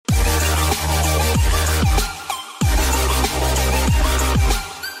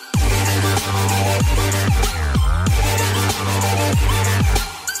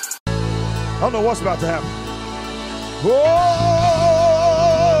don't know what's about to happen. Whoa!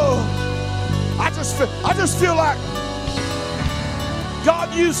 I just feel like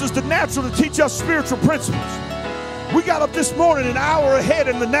God uses the natural to teach us spiritual principles. We got up this morning an hour ahead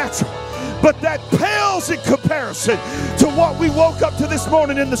in the natural, but that pales in comparison to what we woke up to this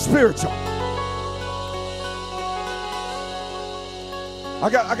morning in the spiritual. I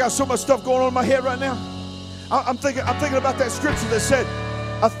got so much stuff going on in my head right now. I'm thinking about that scripture that said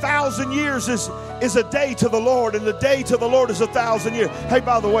 1,000 years is a day to the Lord, and the day to the Lord is 1,000 years. Hey,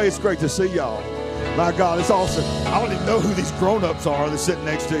 by the way, it's great to see y'all. My God, it's awesome. I don't even know who these grown-ups are that's sitting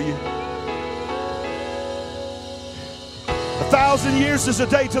next to you. 1,000 years is a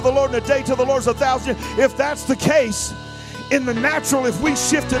day to the Lord, and a day to the Lord is 1,000 years. If that's the case, in the natural, if we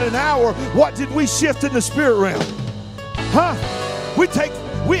shifted an hour, what did we shift in the spirit realm? Huh?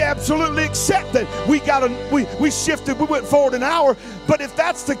 We absolutely accept that we shifted, we went forward an hour. But if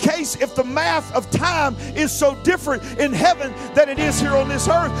that's the case, if the math of time is so different in heaven than it is here on this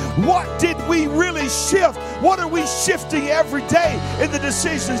earth, what did we really shift? What are we shifting every day in the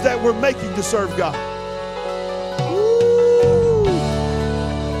decisions that we're making to serve God? Woo.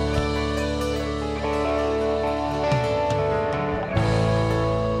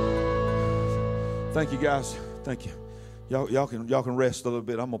 Thank you, guys. Thank you. Y'all can rest a little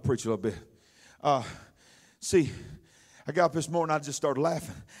bit. I'm going to preach a little bit. See, I got up this morning, I just started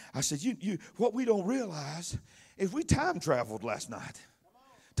laughing. I said, what we don't realize is we time traveled last night.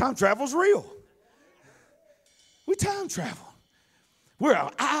 Time travel's real. We time travel. We're an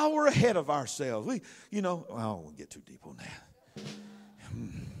hour ahead of ourselves. I don't want to get too deep on that.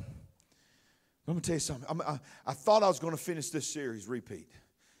 Let me tell you something. I thought I was going to finish this series, repeat.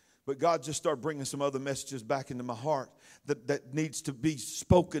 But God just started bringing some other messages back into my heart that needs to be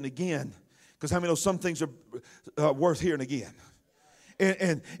spoken again. Because how many know some things are worth hearing again?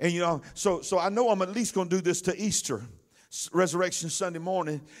 And so I know I'm at least going to do this to Easter, Resurrection Sunday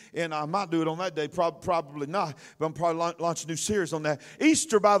morning. And I might do it on that day, probably not. But I'm probably launch a new series on that.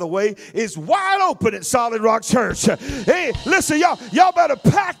 Easter, by the way, is wide open at Solid Rock Church. Hey, listen, y'all better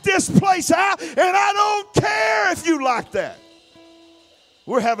pack this place out. And I don't care if you like that.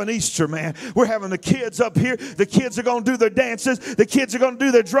 We're having Easter, man. We're having the kids up here. The kids are going to do their dances. The kids are going to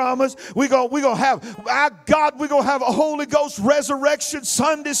do their dramas. We're going to have, my God, we're going to have a Holy Ghost resurrection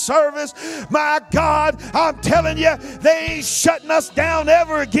Sunday service. My God, I'm telling you, they ain't shutting us down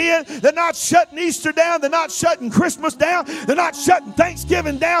ever again. They're not shutting Easter down. They're not shutting Christmas down. They're not shutting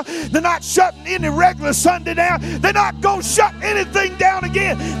Thanksgiving down. They're not shutting any regular Sunday down. They're not going to shut anything down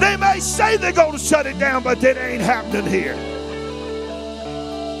again. They may say they're going to shut it down, but it ain't happening here.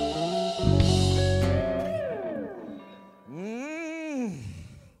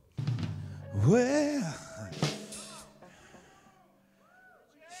 Well,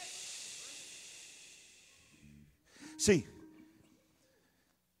 see,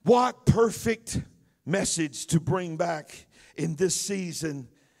 what perfect message to bring back in this season,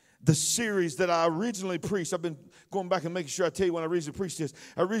 the series that I originally preached. I've been going back and making sure I tell you when I originally preached this.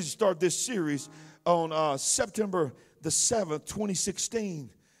 I originally started this series on September the 7th, 2016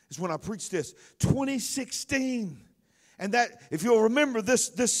 is when I preached this. 2016. And that, if you'll remember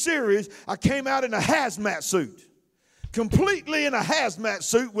this series, I came out in a hazmat suit. Completely in a hazmat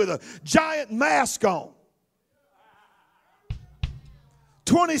suit with a giant mask on.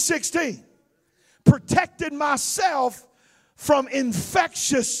 2016. Protected myself from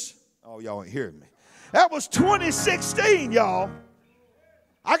infectious. Oh, y'all ain't hearing me. That was 2016, y'all.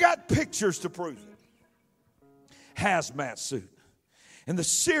 I got pictures to prove it. Hazmat suit. And the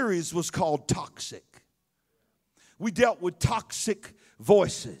series was called Toxic. We dealt with toxic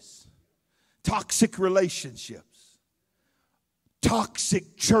voices, toxic relationships,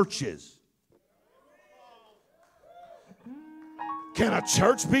 toxic churches. Can a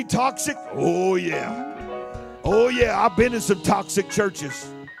church be toxic? Oh, yeah. Oh, yeah. I've been in some toxic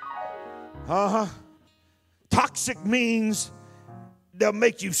churches. Toxic means they'll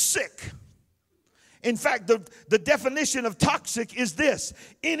make you sick. In fact, the definition of toxic is this: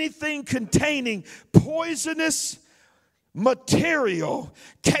 anything containing poisonous material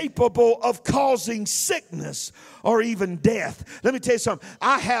capable of causing sickness or even death. Let me tell you something.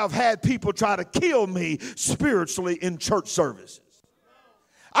 I have had people try to kill me spiritually in church services.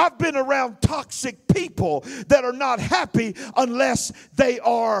 I've been around toxic people that are not happy unless they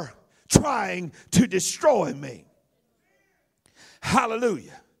are trying to destroy me.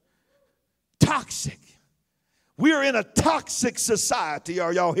 Hallelujah. Toxic. We are in a toxic society.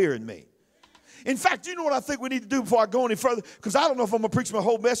 Are y'all hearing me? In fact, you know what I think we need to do before I go any further? Because I don't know if I'm going to preach my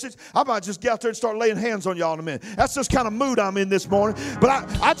whole message. I might just get out there and start laying hands on y'all in a minute. That's just kind of mood I'm in this morning. But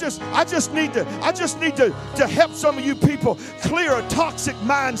I just need to help some of you people clear a toxic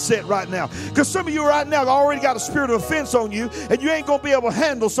mindset right now. Because some of you right now have already got a spirit of offense on you, and you ain't going to be able to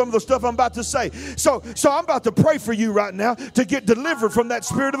handle some of the stuff I'm about to say. So I'm about to pray for you right now to get delivered from that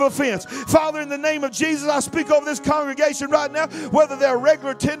spirit of offense. Father, in the name of Jesus, I speak over this congregation right now, whether they're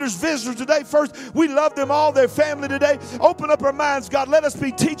regular attenders, visitors today. First, we love them all, their family today. Open up our minds, God. Let us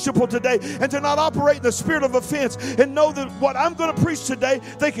be teachable today and to not operate in the spirit of offense, and know that what I'm going to preach today,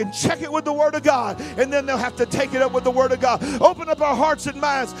 they can check it with the Word of God, and then they'll have to take it up with the Word of God. Open up our hearts and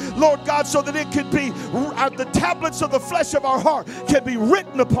minds, Lord God, so that it could be the tablets of the flesh of our heart can be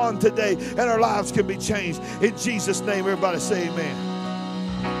written upon today, and our lives can be changed. In Jesus' name, everybody say amen.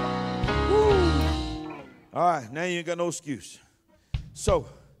 Woo. All right, now you ain't got no excuse. So,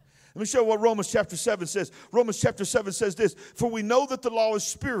 let me show you what Romans chapter 7 says. Romans chapter 7 says this: for we know that the law is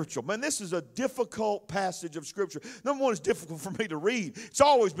spiritual. Man, this is a difficult passage of Scripture. Number one, it's difficult for me to read. It's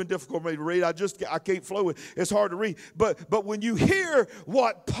always been difficult for me to read. I can't flow it. It's hard to read. But when you hear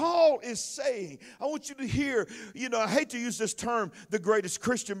what Paul is saying, I want you to hear, I hate to use this term, the greatest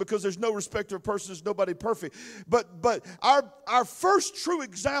Christian, because there's no respecter of persons, nobody perfect. But our first true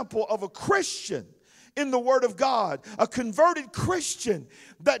example of a Christian in the Word of God, a converted Christian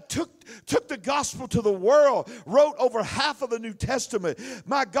that took the gospel to the world, wrote over half of the New Testament.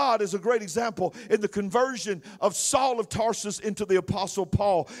 My God is a great example in the conversion of Saul of Tarsus into the Apostle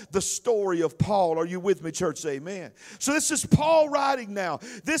Paul, the story of Paul. Are you with me, church? Amen. So this is Paul writing now.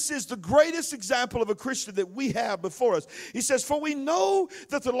 This is the greatest example of a Christian that we have before us. He says, for we know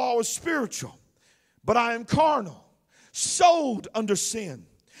that the law is spiritual, but I am carnal, sold under sin.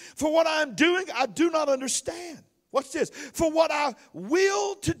 For what I am doing, I do not understand. Watch this. For what I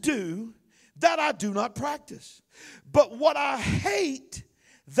will to do, that I do not practice. But what I hate,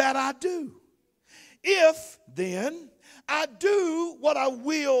 that I do. If, then, I do what I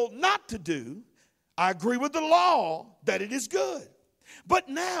will not to do, I agree with the law that it is good. But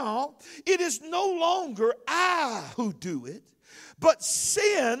now, it is no longer I who do it, but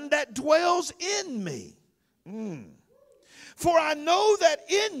sin that dwells in me. For I know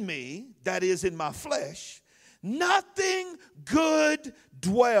that in me, that is in my flesh, nothing good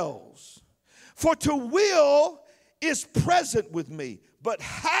dwells. For to will is present with me, but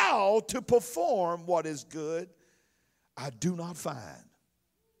how to perform what is good, I do not find.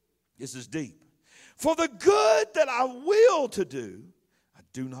 This is deep. For the good that I will to do, I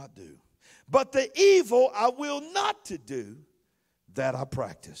do not do. But the evil I will not to do, that I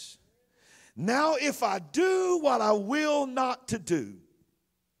practice. Now, if I do what I will not to do,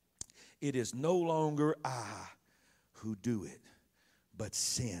 it is no longer I who do it, but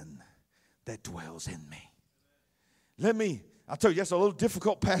sin that dwells in me. I'll tell you, that's a little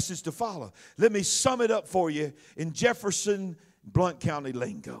difficult passage to follow. Let me sum it up for you in Jefferson, Blount County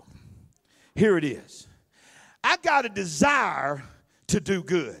lingo. Here it is. I got a desire to do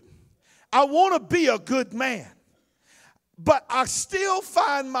good. I want to be a good man. But I still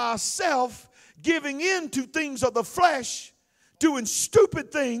find myself giving in to things of the flesh, doing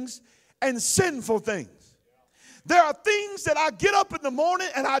stupid things and sinful things. There are things that I get up in the morning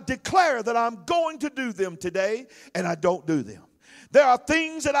and I declare that I'm going to do them today, and I don't do them. There are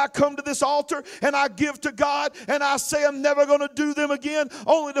things that I come to this altar and I give to God and I say I'm never going to do them again,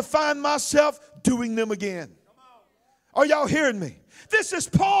 only to find myself doing them again. Are y'all hearing me? This is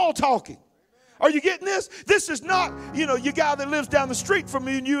Paul talking. Are you getting this? This is not, your guy that lives down the street from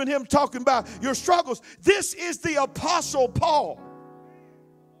me and you and him talking about your struggles. This is the Apostle Paul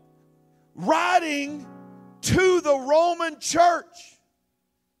writing to the Roman church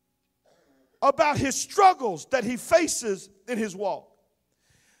about his struggles that he faces in his walk.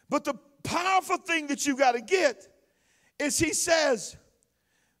 But the powerful thing that you got to get is he says,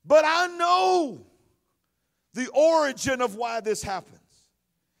 but I know the origin of why this happens.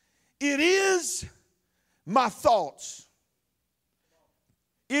 It is my thoughts.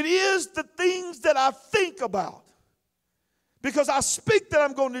 It is the things that I think about. Because I speak that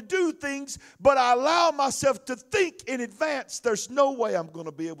I'm going to do things, but I allow myself to think in advance, there's no way I'm going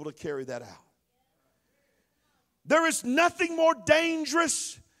to be able to carry that out. There is nothing more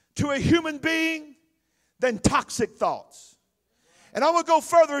dangerous to a human being than toxic thoughts. And I will go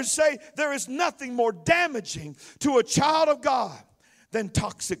further and say there is nothing more damaging to a child of God than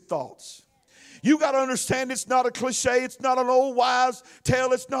toxic thoughts. You got to understand, it's not a cliche. It's not an old wives'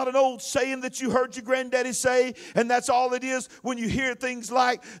 tale. It's not an old saying that you heard your granddaddy say, and that's all it is when you hear things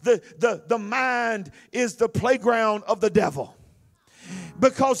like the mind is the playground of the devil.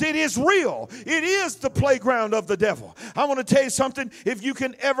 Because it is real. It is the playground of the devil. I want to tell you something. If you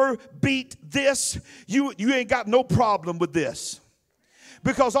can ever beat this, you ain't got no problem with this.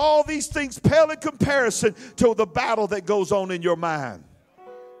 Because all these things pale in comparison to the battle that goes on in your mind.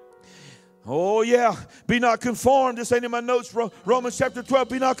 Oh yeah, be not conformed. This ain't in my notes. Romans chapter 12.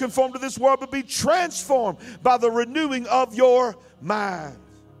 Be not conformed to this world, but be transformed by the renewing of your mind.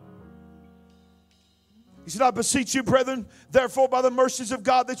 He said, I beseech you, brethren, therefore by the mercies of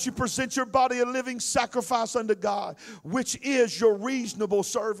God, that you present your body a living sacrifice unto God, which is your reasonable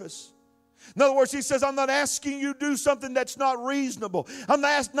service. In other words, he says, I'm not asking you to do something that's not reasonable. I'm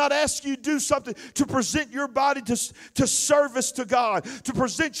not asking you to do something to present your body to service to God, to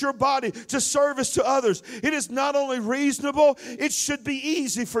present your body to service to others. It is not only reasonable, it should be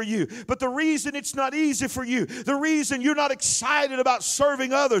easy for you. But the reason it's not easy for you, the reason you're not excited about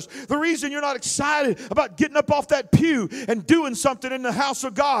serving others, the reason you're not excited about getting up off that pew and doing something in the house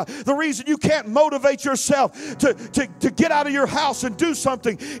of God, the reason you can't motivate yourself to get out of your house and do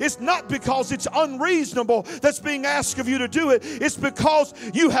something, it's not because it's unreasonable that's being asked of you to do it. It's because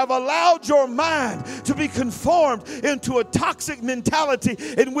you have allowed your mind to be conformed into a toxic mentality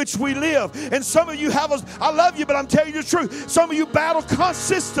in which we live. And some of you I love you, but I'm telling you the truth. Some of you battle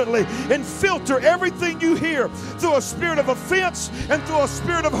consistently and filter everything you hear through a spirit of offense and through a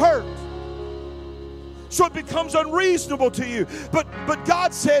spirit of hurt. So it becomes unreasonable to you. But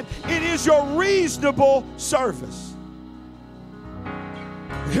God said it is your reasonable service.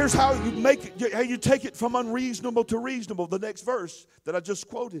 Here's how you take it from unreasonable to reasonable. The next verse that I just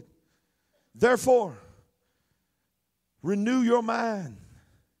quoted. Therefore, renew your mind.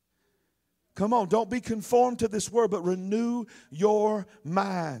 Come on, don't be conformed to this world, but renew your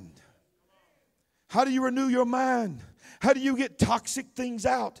mind. How do you renew your mind? How do you get toxic things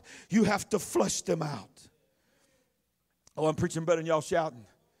out? You have to flush them out. Oh, I'm preaching better than y'all shouting.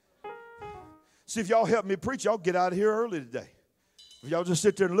 See, if y'all help me preach, y'all get out of here early today. If y'all just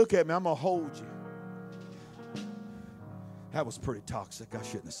sit there and look at me, I'm going to hold you. That was pretty toxic. I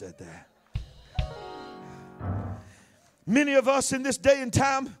shouldn't have said that. Many of us in this day and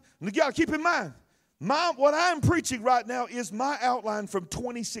time, you got to keep in mind, what I'm preaching right now is my outline from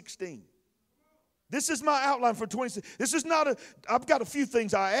 2016. This is my outline for 2016. This is not I've got a few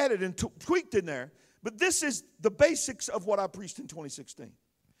things I added and tweaked in there, but this is the basics of what I preached in 2016.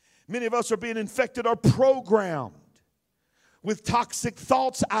 Many of us are being infected or programmed with toxic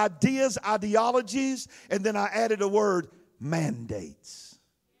thoughts, ideas, ideologies, and then I added a word, mandates.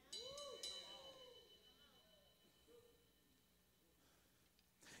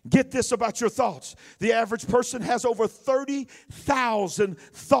 Get this about your thoughts. The average person has over 30,000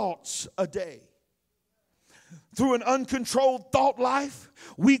 thoughts a day. Through an uncontrolled thought life,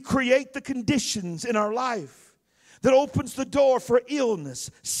 we create the conditions in our life that opens the door for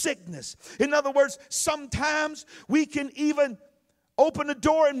illness, sickness. In other words, sometimes we can even open the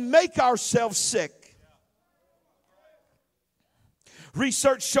door and make ourselves sick.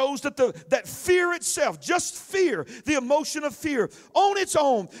 Research shows that fear itself, just fear, the emotion of fear, on its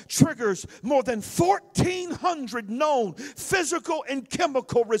own triggers more than 1,400 known physical and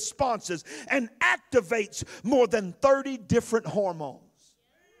chemical responses and activates more than 30 different hormones.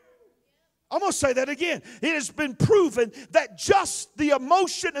 I'm going to say that again. It has been proven that just the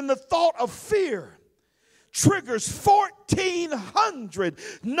emotion and the thought of fear triggers 1,400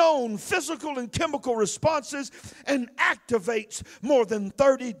 known physical and chemical responses and activates more than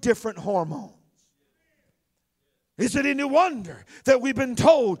 30 different hormones. Is it any wonder that we've been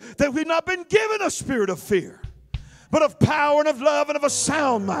told that we've not been given a spirit of fear, but of power and of love and of a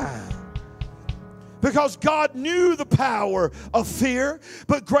sound mind? Because God knew the power of fear,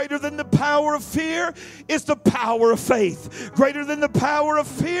 but greater than the power of fear is the power of faith. Greater than the power of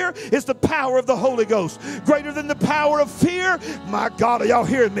fear is the power of the Holy Ghost. Greater than the power of fear, my God, are y'all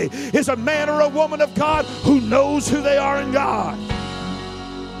hearing me, is a man or a woman of God who knows who they are in God.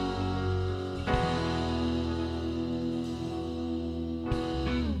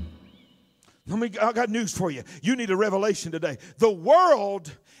 I got news for you. You need a revelation today. The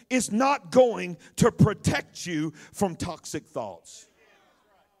world is not going to protect you from toxic thoughts.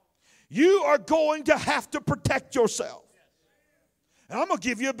 You are going to have to protect yourself. And I'm going to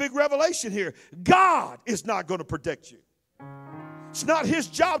give you a big revelation here. God is not going to protect you. It's not his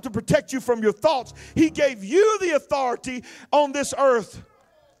job to protect you from your thoughts. He gave you the authority on this earth.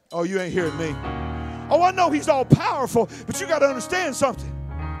 Oh, you ain't hearing me. Oh, I know he's all powerful, but you got to understand something.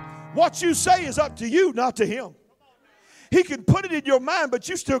 What you say is up to you, not to him. He can put it in your mind, but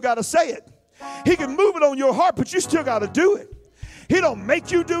you still got to say it. He can move it on your heart, but you still got to do it. He don't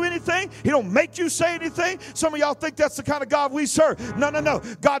make you do anything. He don't make you say anything. Some of y'all think that's the kind of God we serve. No.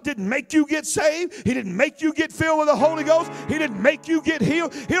 God didn't make you get saved. He didn't make you get filled with the Holy Ghost. He didn't make you get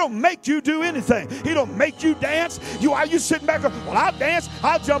healed. He don't make you do anything. He don't make you dance. While you sitting back, well, I'll dance.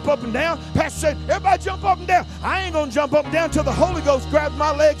 I'll jump up and down. Pastor said, everybody jump up and down. I ain't going to jump up and down until the Holy Ghost grabs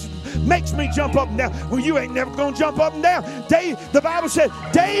my legs and makes me jump up and down. Well, you ain't never going to jump up and down. The Bible said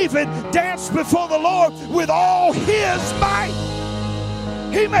David danced before the Lord with all his might.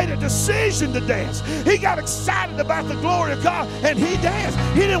 He made a decision to dance. He got excited about the glory of God, and he danced.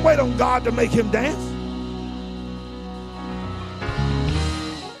 He didn't wait on God to make him dance.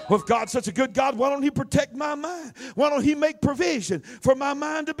 Well, if God's such a good God, why don't he protect my mind? Why don't he make provision for my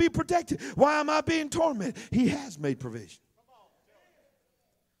mind to be protected? Why am I being tormented? He has made provision.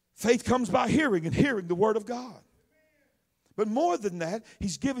 Faith comes by hearing, and hearing the word of God. But more than that,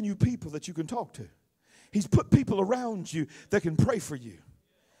 he's given you people that you can talk to. He's put people around you that can pray for you.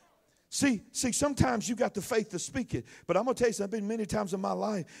 See, sometimes you got the faith to speak it. But I'm going to tell you something. I've been many times in my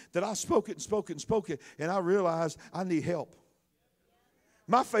life that I spoke it, and I realized I need help.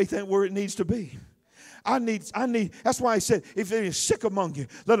 My faith ain't where it needs to be. I need, that's why he said, if there is sick among you,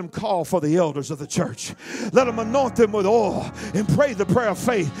 let them call for the elders of the church. Let them anoint them with oil and pray the prayer of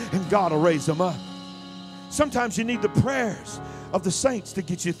faith, and God will raise them up. Sometimes you need the prayers of the saints to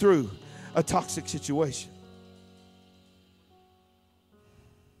get you through a toxic situation.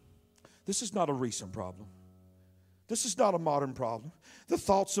 This is not a recent problem. This is not a modern problem. The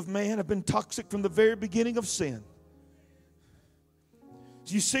thoughts of man have been toxic from the very beginning of sin.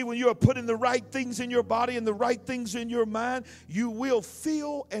 You see, when you are putting the right things in your body and the right things in your mind, you will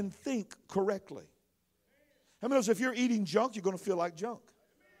feel and think correctly. How many knows if you're eating junk, you're going to feel like junk?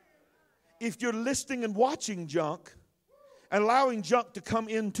 If you're listening and watching junk and allowing junk to come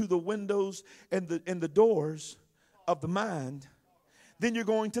into the windows and the doors of the mind, then you're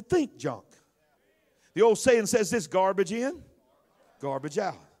going to think junk. The old saying says this: garbage in, garbage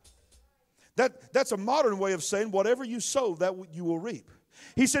out. That's a modern way of saying whatever you sow, that you will reap.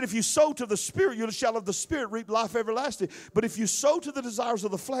 He said, if you sow to the Spirit, you shall of the Spirit reap life everlasting. But if you sow to the desires of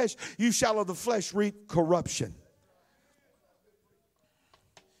the flesh, you shall of the flesh reap corruption.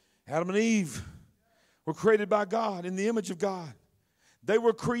 Adam and Eve were created by God in the image of God. They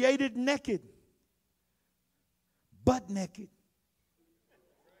were created naked, butt naked.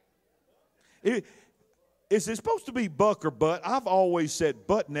 Is it supposed to be buck or butt? I've always said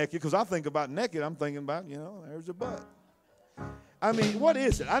butt naked because I think about naked. I'm thinking about, there's a butt. I mean, what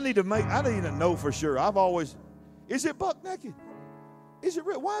is it? I need to know for sure. Is it buck naked? Is it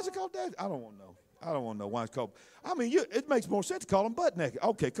real? Why is it called that? I don't want to know. I don't want to know why it's called. I mean, it makes more sense to call them butt naked.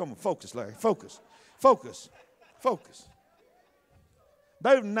 Okay, come on, focus, Larry. Focus.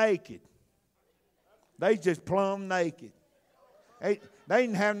 They're naked. They just plumb naked. They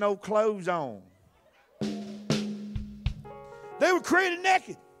didn't have no clothes on. They were created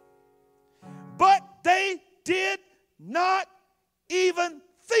naked. But they did not even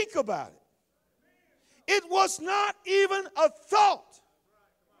think about it. It was not even a thought.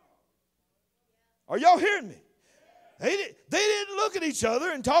 Are y'all hearing me? They didn't look at each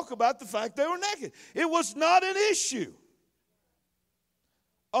other and talk about the fact they were naked. It was not an issue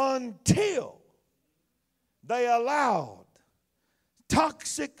until they allowed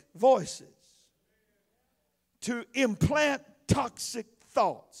toxic voices to implant toxic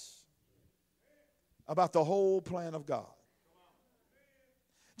thoughts about the whole plan of God.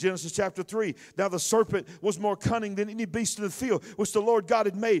 Genesis chapter 3. Now the serpent was more cunning than any beast of the field which the Lord God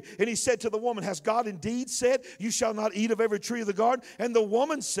had made. And he said to the woman, has God indeed said, you shall not eat of every tree of the garden? And the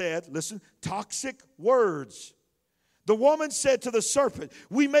woman said, listen, toxic words. The woman said to the serpent,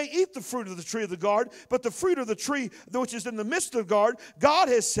 we may eat the fruit of the tree of the garden, but the fruit of the tree which is in the midst of the garden, God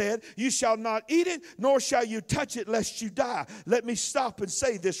has said, you shall not eat it, nor shall you touch it, lest you die. Let me stop and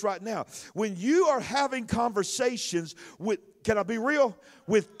say this right now. When you are having conversations with, can I be real?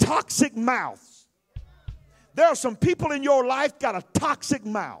 With toxic mouths. There are some people in your life got a toxic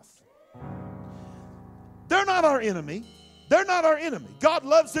mouth. They're not our enemy. They're not our enemy. God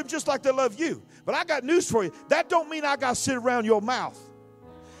loves them just like they love you. But I got news for you. That don't mean I got to sit around your mouth.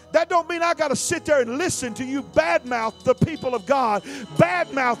 That don't mean I got to sit there and listen to you badmouth the people of God,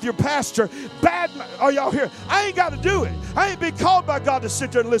 badmouth your pastor, are y'all here? I ain't got to do it. I ain't been called by God to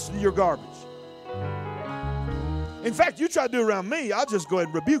sit there and listen to your garbage. In fact, you try to do it around me, I'll just go ahead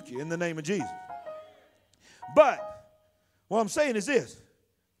and rebuke you in the name of Jesus. But what I'm saying is this.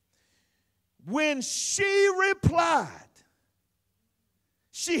 When she replied,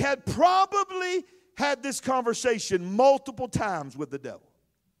 she had probably had this conversation multiple times with the devil.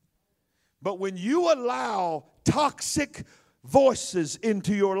 But when you allow toxic voices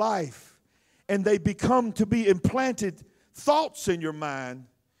into your life and they become to be implanted thoughts in your mind,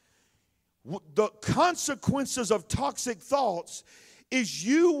 the consequences of toxic thoughts is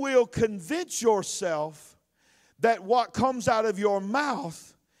you will convince yourself that what comes out of your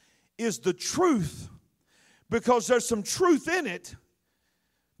mouth is the truth, because there's some truth in it,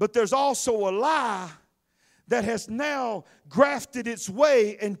 but there's also a lie that has now grafted its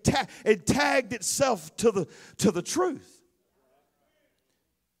way and tagged itself to the truth.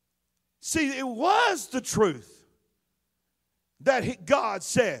 See, it was the truth that God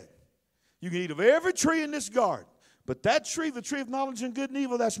said, you can eat of every tree in this garden, but that tree, the tree of knowledge and good and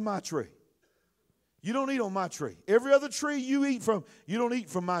evil, that's my tree. You don't eat on my tree. Every other tree you eat from, you don't eat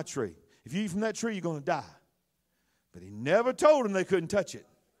from my tree. If you eat from that tree, you're going to die. But he never told them they couldn't touch it.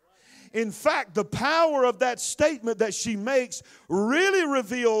 In fact, the power of that statement that she makes really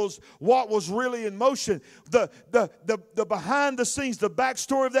reveals what was really in motion. The behind the scenes, the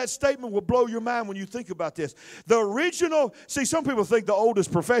backstory of that statement will blow your mind when you think about this. The original, see, some people think the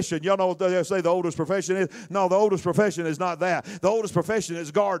oldest profession, y'all know what they say the oldest profession is? No, the oldest profession is not that. The oldest profession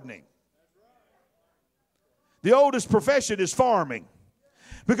is gardening. The oldest profession is farming.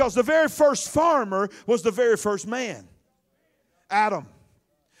 Because the very first farmer was the very first man, Adam.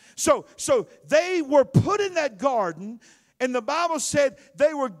 So they were put in that garden, and the Bible said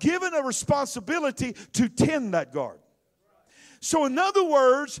they were given a responsibility to tend that garden. So in other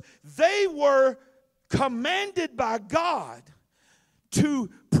words, they were commanded by God to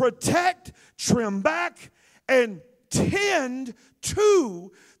protect, trim back, and tend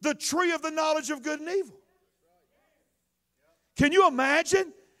to the tree of the knowledge of good and evil. Can you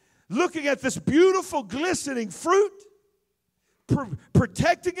imagine looking at this beautiful, glistening fruit,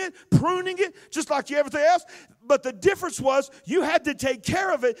 protecting it, pruning it, just like everything else? But the difference was you had to take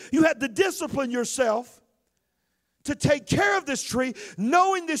care of it. You had to discipline yourself to take care of this tree,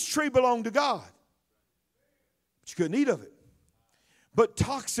 knowing this tree belonged to God. But you couldn't eat of it. But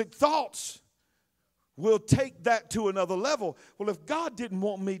toxic thoughts will take that to another level. Well, if God didn't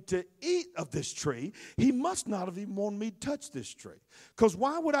want me to eat of this tree, he must not have even wanted me to touch this tree. Because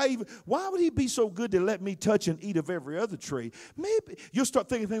why would he be so good to let me touch and eat of every other tree? Maybe you'll start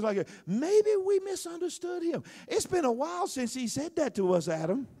thinking things like, maybe we misunderstood him. It's been a while since he said that to us,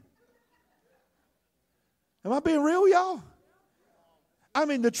 Adam. Am I being real, y'all? I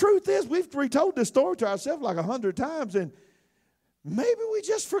mean, the truth is, we've retold this story to ourselves like 100 times, and maybe we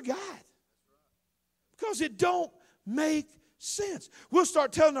just forgot. Because it don't make sense. We'll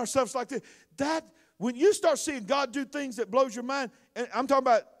start telling ourselves like this. That when you start seeing God do things that blows your mind, and I'm talking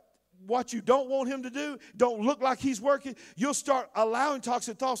about what you don't want him to do, don't look like he's working, you'll start allowing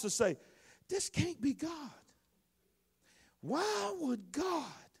toxic thoughts to say, this can't be God. Why would God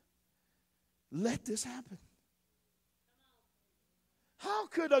let this happen? How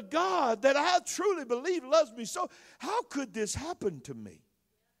could a God that I truly believe loves me so, how could this happen to me?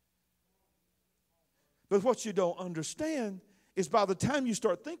 But what you don't understand is by the time you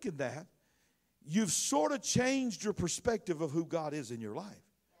start thinking that, you've sort of changed your perspective of who God is in your life.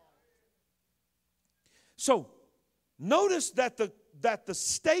 So notice that the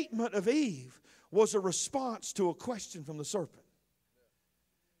statement of Eve was a response to a question from the serpent.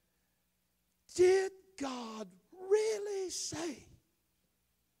 Did God really say?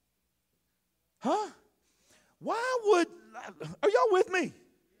 Huh? Why would, are y'all with me?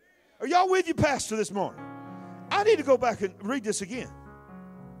 Are y'all with you, Pastor, this morning? I need to go back and read this again.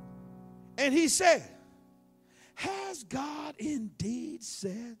 And he said, has God indeed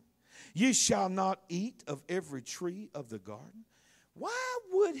said, you shall not eat of every tree of the garden? Why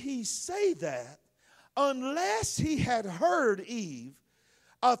would he say that unless he had heard Eve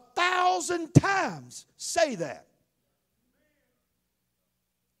 1,000 times say that?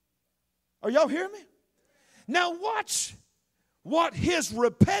 Are y'all hearing me? Now watch what his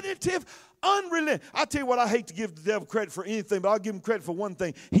repetitive, unrelenting. I tell you what, I hate to give the devil credit for anything, but I'll give him credit for one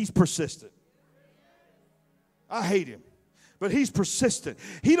thing. He's persistent. I hate him, but he's persistent.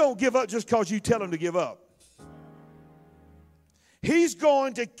 He don't give up just because you tell him to give up. He's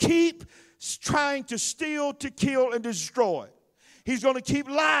going to keep trying to steal, to kill, and destroy. He's going to keep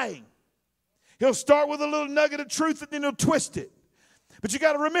lying. He'll start with a little nugget of truth, and then he'll twist it. But you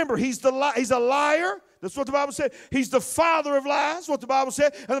got to remember, he's a liar. That's what the Bible said. He's the father of lies, what the Bible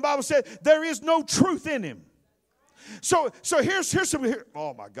said. And the Bible said there is no truth in him. So here's some,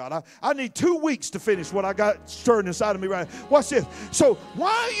 oh my God, I need 2 weeks to finish what I got stirring inside of me right now. Watch this. So why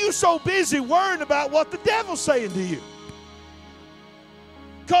are you so busy worrying about what the devil's saying to you?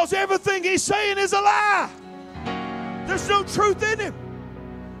 Because everything he's saying is a lie. There's no truth in him.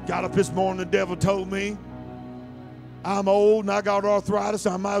 Got up this morning, the devil told me I'm old and I got arthritis,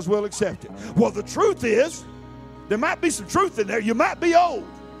 I might as well accept it. Well, the truth is, there might be some truth in there. You might be old.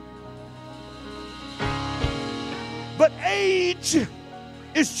 But age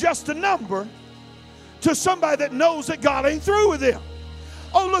is just a number to somebody that knows that God ain't through with them.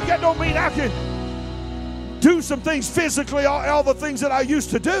 Oh, look, that don't mean I can do some things physically, all the things that I used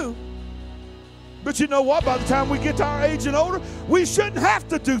to do. But you know what? By the time we get to our age and older, we shouldn't have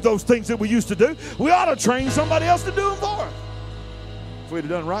to do those things that we used to do. We ought to train somebody else to do them for us. If we'd have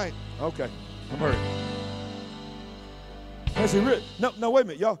done right. Okay, I'm hurrying. No, wait a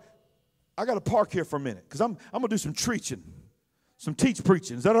minute, y'all. I got to park here for a minute because I'm going to do some preaching, some teach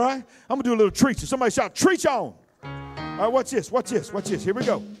preaching. Is that all right? I'm going to do a little preaching. Somebody shout, "Preach on." All right, watch this, watch this, watch this. Here we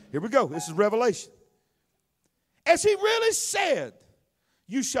go. Here we go. This is Revelation. As he really said,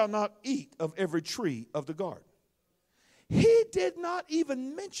 you shall not eat of every tree of the garden. He did not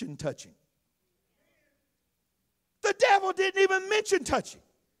even mention touching. The devil didn't even mention touching.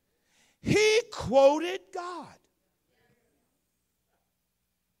 He quoted God.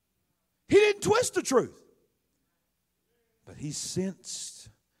 He didn't twist the truth. But he sensed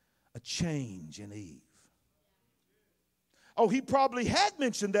a change in Eve. Oh, he probably had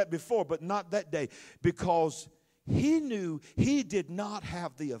mentioned that before, but not that day, because he knew he did not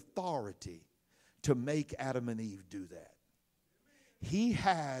have the authority to make Adam and Eve do that. He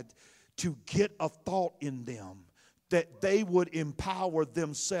had to get a thought in them that they would empower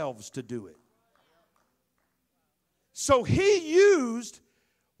themselves to do it. So he used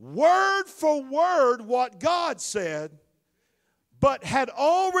word for word what God said, but had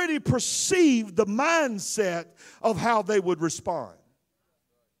already perceived the mindset of how they would respond.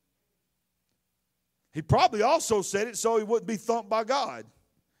 He probably also said it so he wouldn't be thumped by God.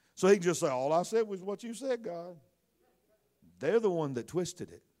 So he can just say, all I said was what you said, God. They're the one that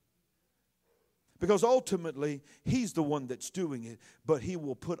twisted it. Because ultimately, he's the one that's doing it, but he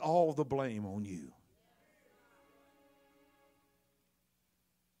will put all the blame on you.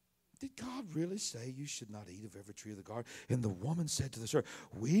 Did God really say you should not eat of every tree of the garden? And the woman said to the serpent,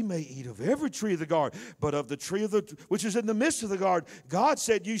 we may eat of every tree of the garden, but of the tree of which is in the midst of the garden, God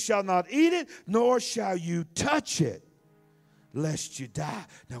said, you shall not eat it, nor shall you touch it, lest you die.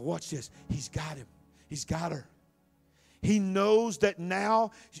 Now watch this. He's got him. He's got her. He knows that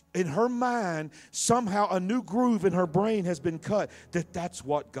now in her mind, somehow a new groove in her brain has been cut, that that's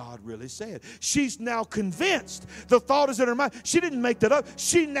what God really said. She's now convinced. The thought is in her mind. She didn't make that up.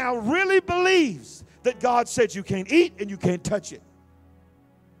 She now really believes that God said you can't eat and you can't touch it.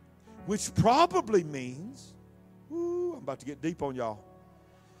 Which probably means, I'm about to get deep on y'all,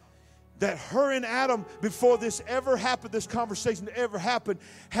 that her and Adam, before this ever happened, this conversation ever happened,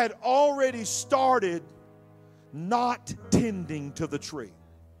 had already started not tending to the tree.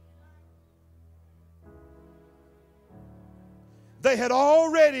 They had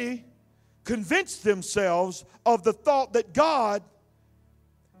already convinced themselves of the thought that God,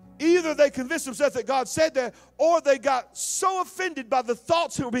 either they convinced themselves that God said that, or they got so offended by the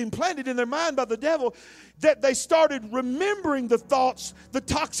thoughts that were being planted in their mind by the devil that they started remembering the thoughts, the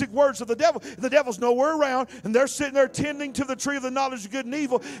toxic words of the devil. The devil's nowhere around, and they're sitting there tending to the tree of the knowledge of good and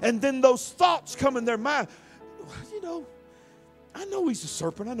evil, and then those thoughts come in their mind. You know, I know he's a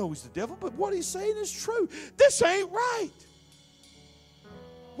serpent, I know he's the devil, but what he's saying is true. This ain't right.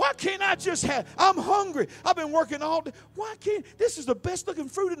 Why can't I just I'm hungry. I've been working all day. Why can't, this is the best looking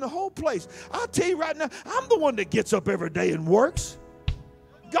fruit in the whole place. I'll tell you right now, I'm the one that gets up every day and works.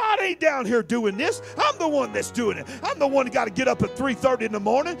 God ain't down here doing this. I'm the one that's doing it. I'm the one that got to get up at 3:30 in the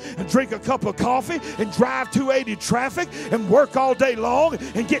morning and drink a cup of coffee and drive 280 traffic and work all day long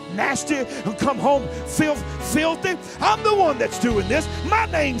and get nasty and come home filthy. I'm the one that's doing this. My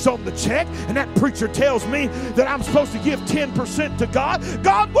name's on the check, and that preacher tells me that I'm supposed to give 10% to God.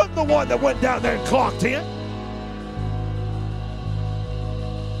 God wasn't the one that went down there and clocked in.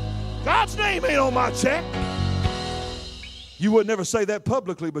 God's name ain't on my check. You would never say that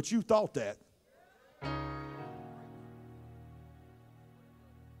publicly, but you thought that.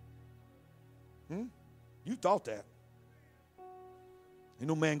 You thought that. Ain't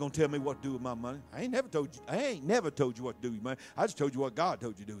no man gonna tell me what to do with my money. I ain't never told you what to do with your money. I just told you what God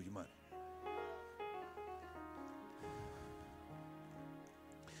told you to do with your money.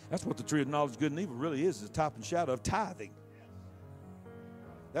 That's what the tree of knowledge of good and evil really is a type and shadow of tithing.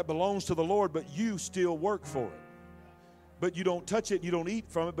 That belongs to the Lord, but you still work for it. But you don't touch it, you don't eat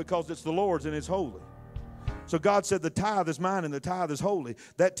from it because it's the Lord's and it's holy. So God said the tithe is mine and the tithe is holy.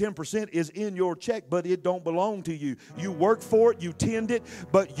 That 10% is in your check, but it don't belong to you. You work for it, you tend it,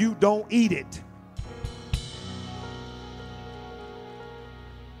 but you don't eat it.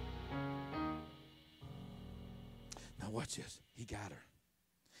 got her.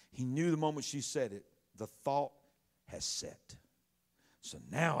 He knew the moment she said it, the thought has set. So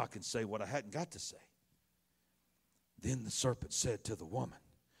now I can say what I hadn't got to say. Then the serpent said to the woman,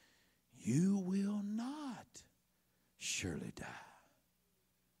 you will not surely die.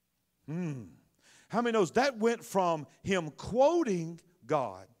 How many knows that went from him quoting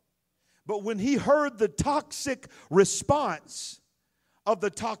God, but when he heard the toxic response of the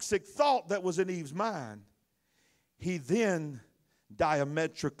toxic thought that was in Eve's mind, he then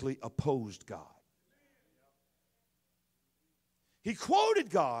diametrically opposed God. He quoted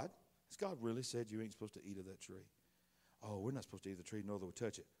God. Has God really said you ain't supposed to eat of that tree? Oh, we're not supposed to eat the tree, nor will we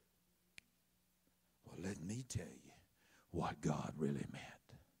touch it. Well, let me tell you what God really meant.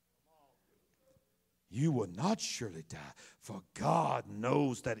 You will not surely die, for God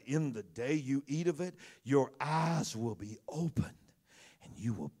knows that in the day you eat of it, your eyes will be opened, and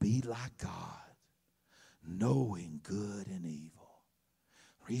you will be like God, knowing good and evil.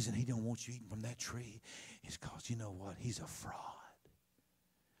 The reason he don't want you eating from that tree is because you know what? He's a fraud.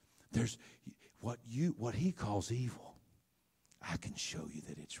 There's what he calls evil. I can show you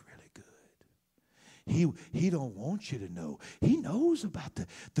that it's really good. He don't want you to know. He knows about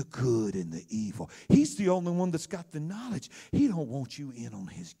the good and the evil. He's the only one that's got the knowledge. He don't want you in on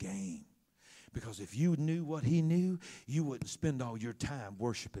his game. Because if you knew what he knew, you wouldn't spend all your time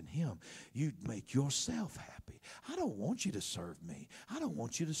worshiping him. You'd make yourself happy. I don't want you to serve me. I don't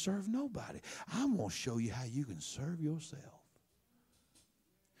want you to serve nobody. I'm going to show you how you can serve yourself.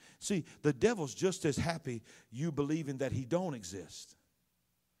 See, the devil's just as happy you believing that he don't exist.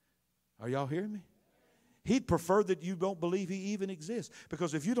 Are y'all hearing me? He'd prefer that you don't believe he even exists.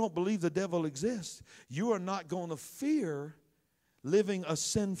 Because if you don't believe the devil exists, you are not going to fear living a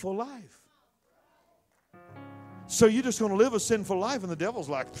sinful life. So you're just going to live a sinful life, and the devil's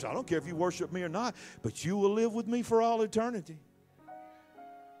like, I don't care if you worship me or not, but you will live with me for all eternity.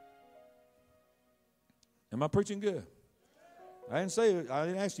 Am I preaching good? I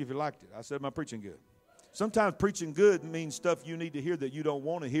didn't ask you if you liked it. I said, am I preaching good? Sometimes preaching good means stuff you need to hear that you don't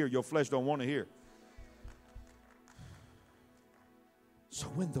want to hear, your flesh don't want to hear. So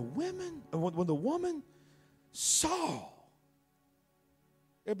when the woman saw,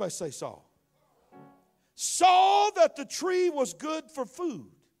 everybody say saw that the tree was good for food,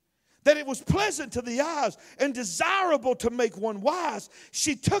 that it was pleasant to the eyes and desirable to make one wise,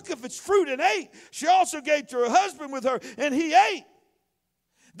 she took of its fruit and ate. She also gave to her husband with her, and he ate.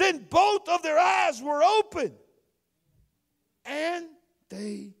 Then both of their eyes were open, and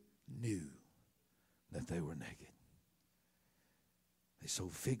they knew that they were naked. They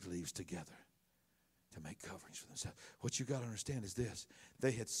sewed fig leaves together to make coverings for themselves. What you got to understand is this. They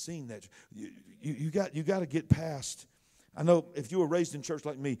had seen that. You got to get past. I know if you were raised in church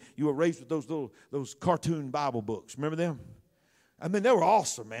like me, you were raised with those cartoon Bible books. Remember them? I mean, they were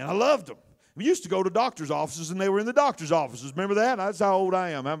awesome, man. I loved them. We used to go to doctor's offices, and they were in the doctor's offices. Remember that? That's how old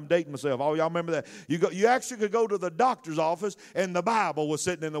I am. I'm dating myself. Oh, y'all remember that? You actually could go to the doctor's office, and the Bible was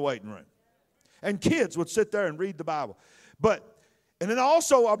sitting in the waiting room. And kids would sit there and read the Bible. And then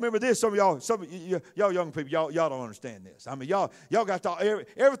also, I remember this. Some of y'all young people, y'all don't understand this. I mean, y'all got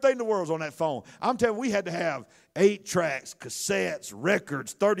everything in the world's on that phone. I'm telling you, we had to have 8 tracks, cassettes,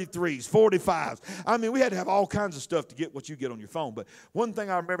 records, 33s, 45s. I mean, we had to have all kinds of stuff to get what you get on your phone. But one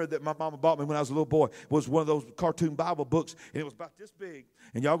thing I remember that my mama bought me when I was a little boy was one of those cartoon Bible books, and it was about this big.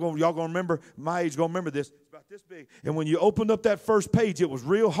 And y'all gonna remember, my age gonna remember this. It's about this big. And when you opened up that first page, it was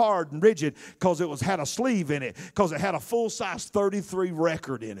real hard and rigid because it had a sleeve in it, because it had a full-size 33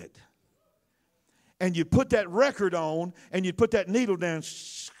 record in it. And you put that record on, and you'd put that needle down,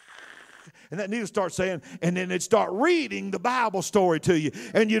 and that needle starts saying, and then it'd start reading the Bible story to you.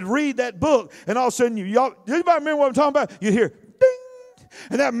 And you'd read that book, and all of a sudden, anybody remember what I'm talking about? You'd hear, ding,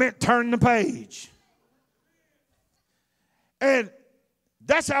 and that meant turn the page. And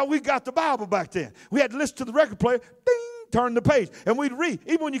that's how we got the Bible back then. We had to listen to the record player, ding, turn the page. And we'd read.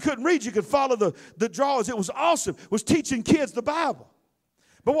 Even when you couldn't read, you could follow the drawings. It was awesome. It was teaching kids the Bible.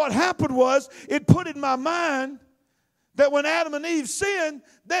 But what happened was, it put in my mind that when Adam and Eve sinned,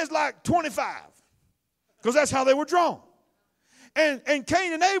 there's like 25. Because that's how they were drawn. And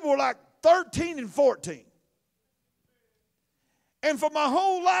Cain and Abel were like 13 and 14. And for my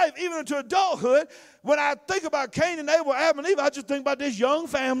whole life, even into adulthood, when I think about Cain and Abel, Adam and Eve, I just think about this young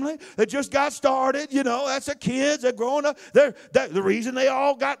family that just got started. You know, that's the kids. They're growing up. The reason they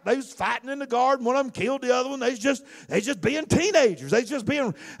was fighting in the garden. One of them killed the other one. They just being teenagers.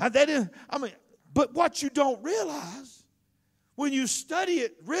 But what you don't realize, when you study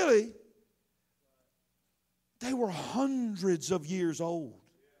it, really, they were hundreds of years old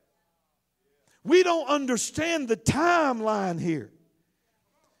We don't understand the timeline here.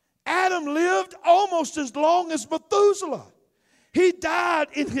 Adam lived almost as long as Methuselah. He died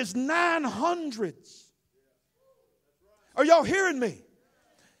in his 900s. Are y'all hearing me?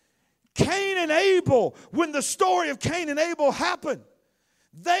 Cain and Abel, when the story of Cain and Abel happened,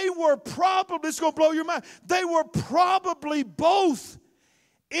 they were probably, it's going to blow your mind, they were probably both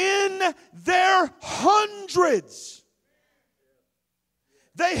in their hundreds.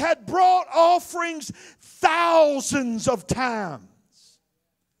 They had brought offerings thousands of times.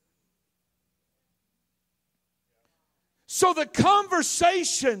 So the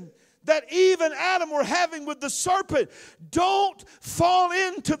conversation that Eve and Adam were having with the serpent, don't fall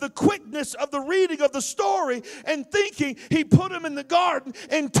into the quickness of the reading of the story and thinking he put them in the garden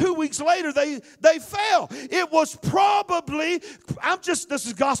and 2 weeks later they fell. It was probably, this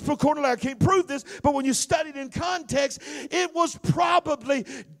is gospel according to, I can't prove this, but when you study it in context, it was probably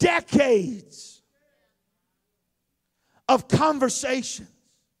decades of conversations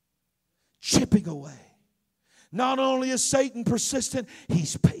chipping away. Not only is Satan persistent,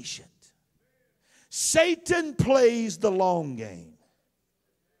 he's patient. Satan plays the long game.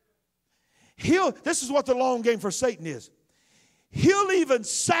 This is what the long game for Satan is. He'll even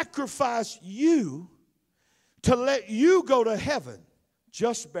sacrifice you to let you go to heaven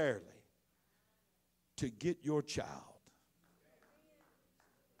just barely to get your child.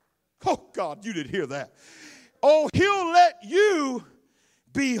 Oh, God, you didn't hear that. Oh, he'll let you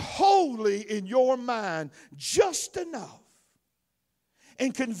be holy in your mind just enough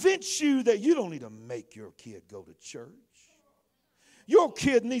and convince you that you don't need to make your kid go to church. Your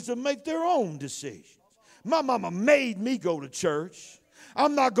kid needs to make their own decisions. My mama made me go to church.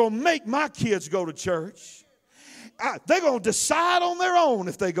 I'm not going to make my kids go to church. They're going to decide on their own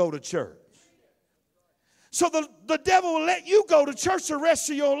if they go to church. So the devil will let you go to church the rest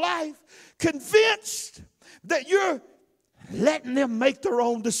of your life, convinced that you're letting them make their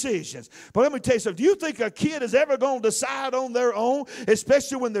own decisions. But let me tell you something. Do you think a kid is ever going to decide on their own,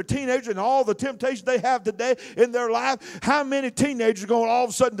 especially when they're teenagers and all the temptations they have today in their life? How many teenagers are going to all of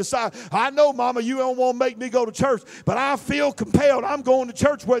a sudden decide, I know, Mama, you don't want to make me go to church, but I feel compelled. I'm going to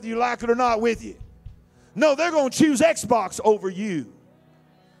church whether you like it or not with you. No, they're going to choose Xbox over you.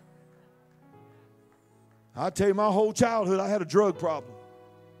 I tell you, my whole childhood, I had a drug problem.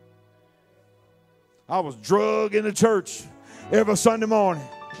 I was drugged into church every Sunday morning.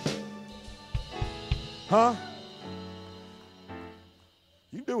 Huh?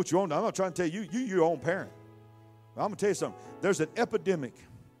 You can do what you want. I'm not trying to tell you, you're your own parent. I'm going to tell you something. There's an epidemic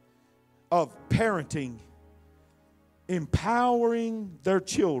of parenting empowering their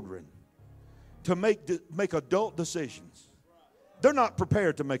children to make adult decisions. They're not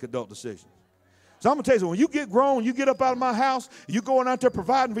prepared to make adult decisions. So I'm going to tell you, when you get grown, you get up out of my house, you going out there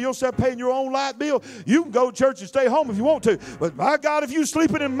providing for yourself, paying your own light bill, you can go to church and stay home if you want to. But my God, if you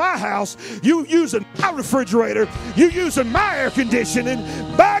sleeping in my house, you using my refrigerator, you using my air conditioning,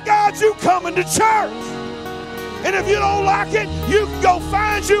 by God, you coming to church. And if you don't like it, you can go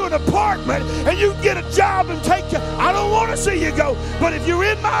find you an apartment and you can get a job and take care. I don't want to see you go, but if you're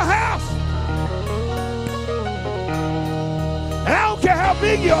in my house, and I don't care how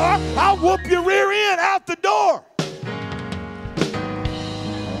big you are, I'll whoop your rear end out the door.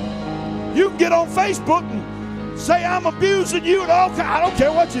 You can get on Facebook and say I'm abusing you and all kinds. I don't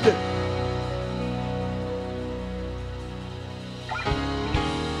care what you do.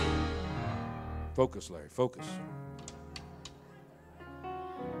 Focus, Larry, focus.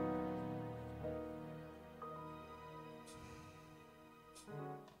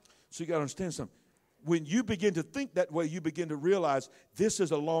 So you got to understand something. When you begin to think that way, you begin to realize this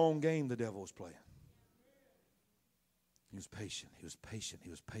is a long game the devil was playing. He was patient. He was patient. He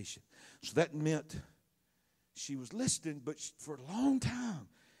was patient. So that meant she was listening, but for a long time,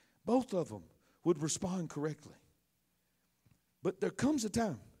 both of them would respond correctly. But there comes a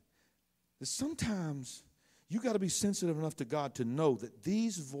time that sometimes you got to be sensitive enough to God to know that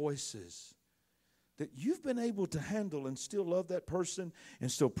these voices that you've been able to handle and still love that person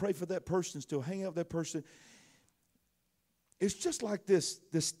and still pray for that person, still hang out with that person. It's just like this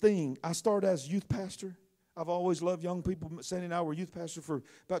thing. I started as a youth pastor. I've always loved young people. Sandy and I were youth pastor for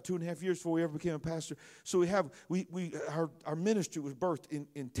about 2.5 years before we ever became a pastor. So our ministry was birthed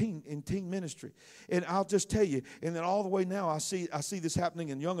in teen ministry. And I'll just tell you, and then all the way now I see this happening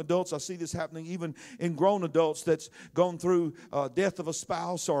in young adults. I see this happening even in grown adults that's gone through death of a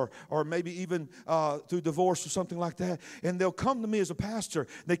spouse or maybe even through divorce or something like that. And they'll come to me as a pastor.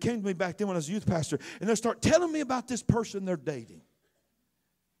 They came to me back then when I was a youth pastor, and they'll start telling me about this person they're dating.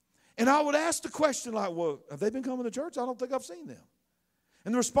 And I would ask the question like, well, have they been coming to church? I don't think I've seen them.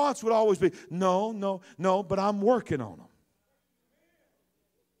 And the response would always be, no, no, no, but I'm working on them.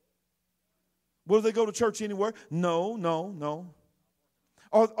 Will they go to church anywhere? No, no, no.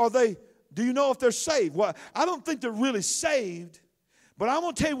 Are they, do you know if they're saved? Well, I don't think they're really saved, but I'm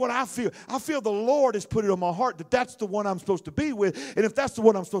going to tell you what I feel. I feel the Lord has put it on my heart that that's the one I'm supposed to be with. And if that's the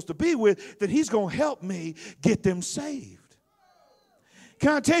one I'm supposed to be with, then He's going to help me get them saved.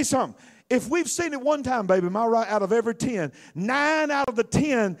 Can I tell you something? If we've seen it one time, baby, am I right? Out of every 10, 9 out of the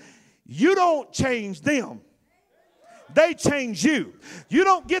 10, you don't change them. They change you. You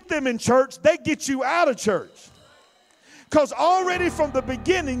don't get them in church. They get you out of church. Because already from the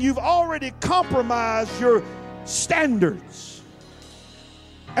beginning, you've already compromised your standards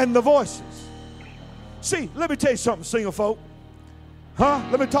and the voices. See, let me tell you something, single folk.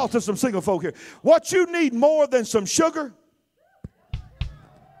 Let me talk to some single folk here. What you need more than some sugar?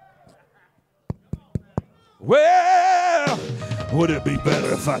 Well, would it be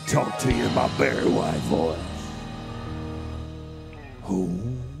better if I talked to you in my Barry White voice? Oh,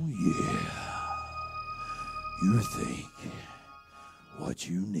 yeah. You think what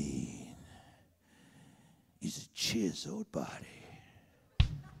you need is a chiseled body.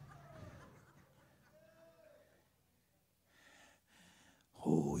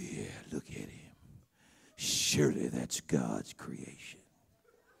 Oh, yeah, look at him. Surely that's God's creation.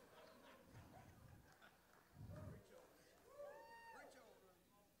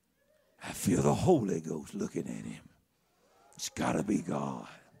 I feel the Holy Ghost looking at him. It's got to be God.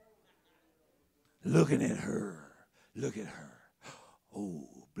 Looking at her. Look at her. Oh,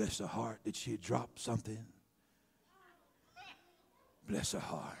 bless her heart. Did she drop something? Bless her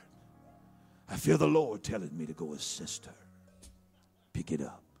heart. I feel the Lord telling me to go assist her. Pick it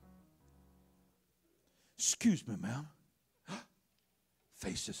up. Excuse me, ma'am.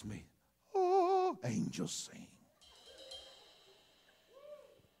 Faces me. Oh, angels sing.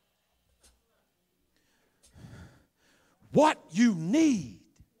 What you need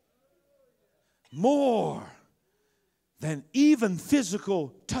more than even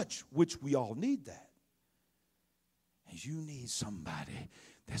physical touch, which we all need that, is you need somebody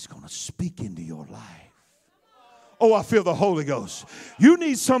that's going to speak into your life. Oh, I feel the Holy Ghost. You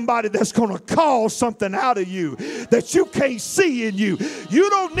need somebody that's going to call something out of you that you can't see in you. You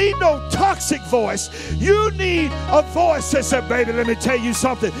don't need no toxic voice. You need a voice that says, baby, let me tell you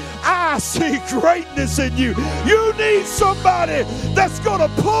something. I see greatness in you. You need somebody that's going to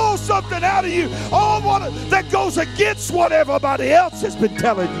pull something out of you that goes against what everybody else has been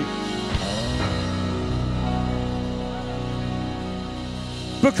telling you.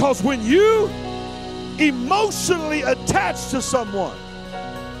 Because when you emotionally attached to someone,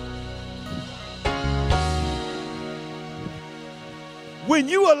 when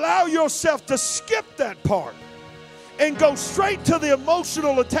you allow yourself to skip that part and go straight to the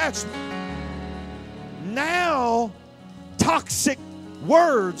emotional attachment, now toxic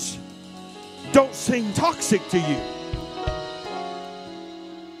words don't seem toxic to you.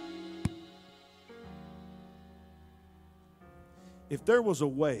 If there was a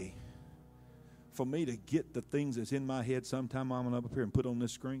way for me to get the things that's in my head sometime I'm going to up here and put on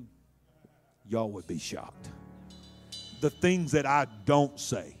this screen, y'all would be shocked. The things that I don't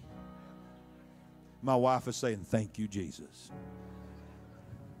say. My wife is saying, thank you, Jesus.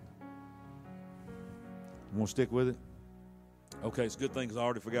 You want to stick with it? Okay, it's a good thing because I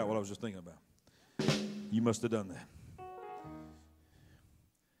already forgot what I was just thinking about. You must have done that.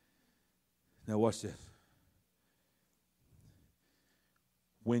 Now watch this.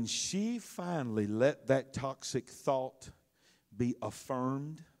 When she finally let that toxic thought be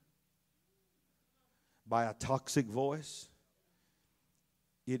affirmed by a toxic voice,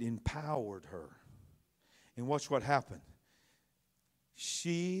 it empowered her. And watch what happened.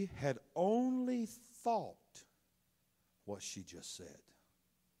 She had only thought what she just said.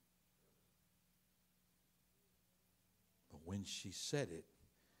 But when she said it,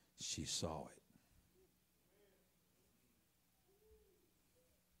 she saw it.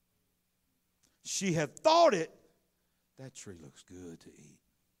 She had thought it. That tree looks good to eat.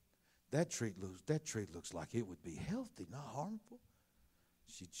 That tree looks like it would be healthy, not harmful.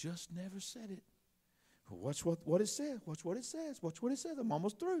 She just never said it. Watch what it says. Watch what it says. Watch what it says. I'm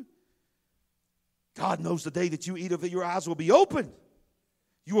almost through. God knows the day that you eat of it, your eyes will be open.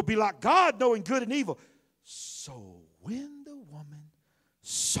 You will be like God, knowing good and evil. So when the woman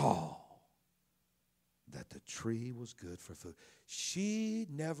saw that the tree was good for food, she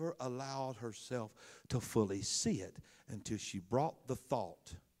never allowed herself to fully see it until she brought the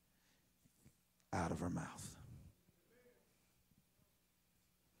thought out of her mouth.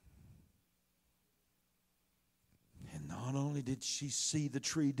 And not only did she see the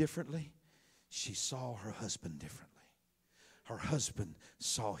tree differently, she saw her husband differently. Her husband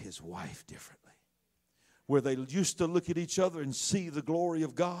saw his wife differently. Where they used to look at each other and see the glory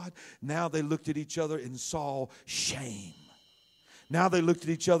of God, now they looked at each other and saw shame. Now they looked at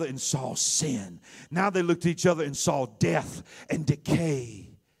each other and saw sin. Now they looked at each other and saw death and decay.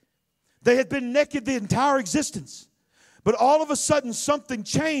 They had been naked the entire existence. But all of a sudden something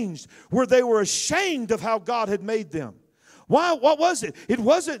changed where they were ashamed of how God had made them. Why? What was it? It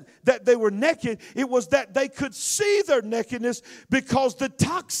wasn't that they were naked. It was that they could see their nakedness because the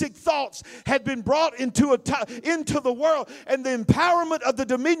toxic thoughts had been brought into the world. And the empowerment of the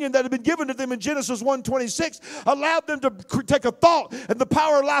dominion that had been given to them in Genesis 1:26 allowed them to take a thought. And the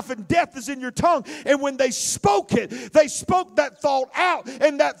power of life and death is in your tongue. And when they spoke it, they spoke that thought out.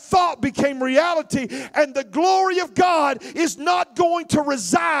 And that thought became reality. And the glory of God is not going to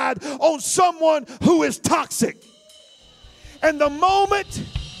reside on someone who is toxic. And the moment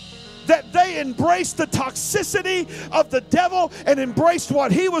that they embraced the toxicity of the devil and embraced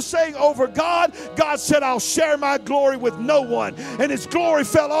what he was saying over God, God said, I'll share my glory with no one. And his glory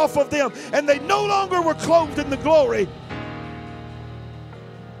fell off of them. And they no longer were clothed in the glory.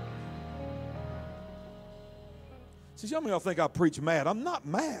 See, some of y'all think I preach mad. I'm not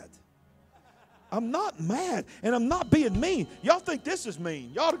mad. I'm not mad. And I'm not being mean. Y'all think this is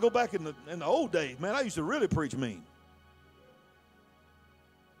mean. Y'all ought to go back in the old days. Man, I used to really preach mean.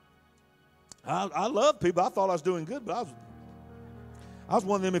 I love people. I thought I was doing good, but I was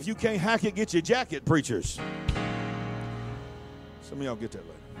one of them, if you can't hack it, get your jacket preachers. Some of y'all get that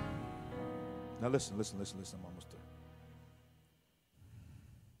later. Now listen. I'm almost there.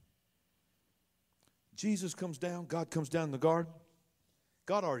 Jesus comes down. God comes down in the garden.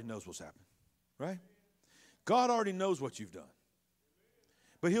 God already knows what's happened, right? God already knows what you've done.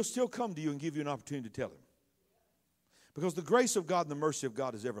 But he'll still come to you and give you an opportunity to tell him. Because the grace of God and the mercy of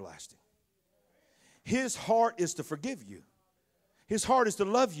God is everlasting. His heart is to forgive you. His heart is to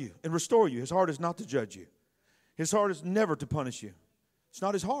love you and restore you. His heart is not to judge you. His heart is never to punish you. It's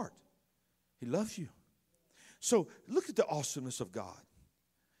not his heart. He loves you. So look at the awesomeness of God.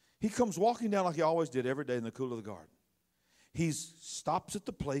 He comes walking down like he always did every day in the cool of the garden. He stops at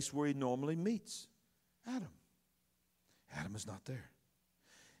the place where he normally meets Adam. Adam is not there.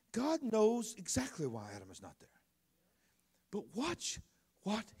 God knows exactly why Adam is not there. But watch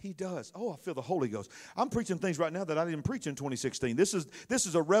what he does. Oh, I feel the Holy Ghost. I'm preaching things right now that I didn't preach in 2016. This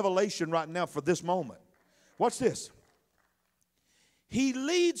is a revelation right now for this moment. Watch this. He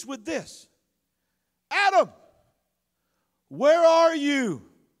leads with this. Adam, where are you?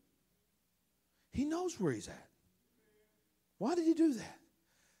 He knows where he's at. Why did he do that?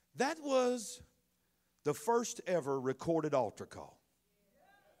 That was the first ever recorded altar call.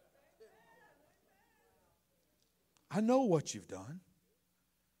 I know what you've done.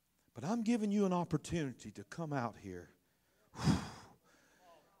 But I'm giving you an opportunity to come out here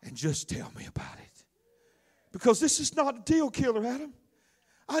and just tell me about it. Because this is not a deal killer, Adam.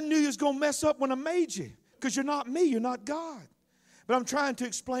 I knew you was going to mess up when I made you. Because you're not me, you're not God. But I'm trying to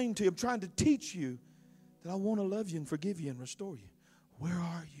explain to you, I'm trying to teach you that I want to love you and forgive you and restore you. Where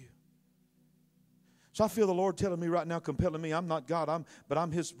are you? So I feel the Lord telling me right now, compelling me. I'm not God, but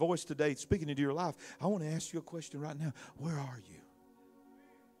I'm his voice today speaking into your life. I want to ask you a question right now. Where are you?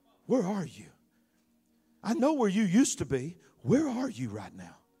 Where are you? I know where you used to be. Where are you right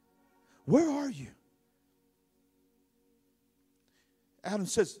now? Where are you? Adam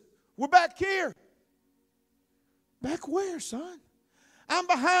says, we're back here. Back where, son? I'm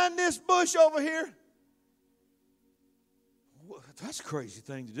behind this bush over here. That's a crazy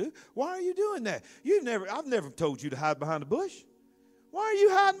thing to do. Why are you doing that? I've never told you to hide behind the bush. Why are you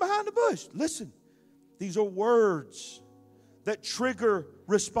hiding behind the bush? Listen, these are words that trigger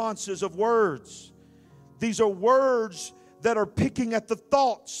responses of words. These are words that are picking at the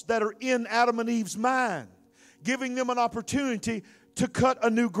thoughts that are in Adam and Eve's mind, giving them an opportunity to cut a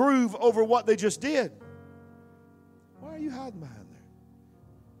new groove over what they just did. Why are you hiding behind there?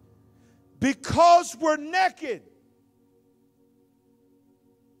 Because we're naked.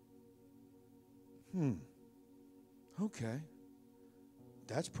 Okay.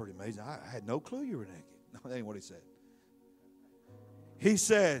 That's pretty amazing. I had no clue you were naked. No, that ain't what he said. He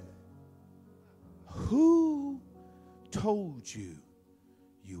said, who told you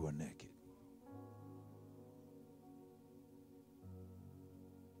you were naked?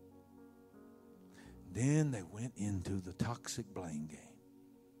 Then they went into the toxic blame game.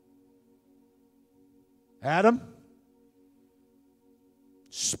 Adam,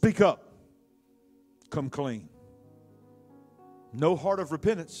 speak up. Come clean. No heart of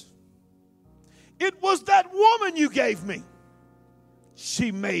repentance. It was that woman you gave me.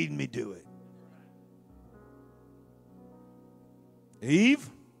 She made me do it. Eve,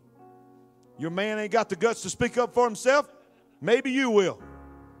 your man ain't got the guts to speak up for himself. Maybe you will.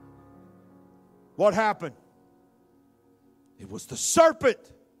 What happened? It was the serpent.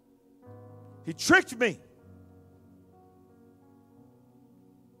 He tricked me.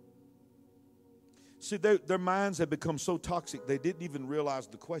 See, their minds had become so toxic they didn't even realize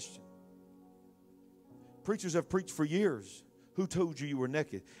the question. Preachers have preached for years. Who told you were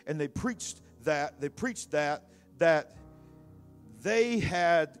naked? And they preached that they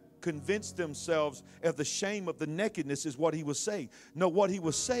had convinced themselves of the shame of the nakedness is what he was saying. No, what he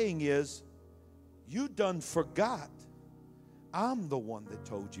was saying is, you done forgot I'm the one that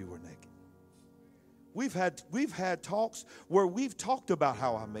told you were naked. We've had talks where we've talked about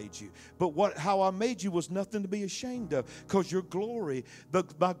how I made you, but how I made you was nothing to be ashamed of, because your glory,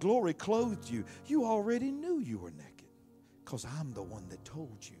 my glory clothed you. You already knew you were naked, because I'm the one that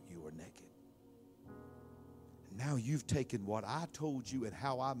told you you were naked. Now you've taken what I told you and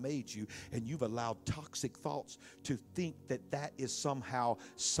how I made you, and you've allowed toxic thoughts to think that is somehow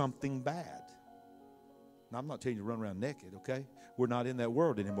something bad. Now, I'm not telling you to run around naked, okay? We're not in that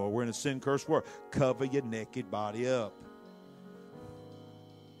world anymore. We're in a sin-cursed world. Cover your naked body up.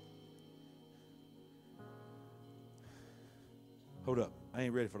 Hold up. I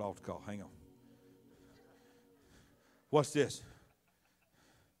ain't ready for the altar call. Hang on. What's this?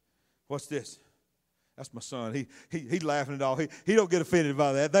 What's this? That's my son. He's laughing at all. He don't get offended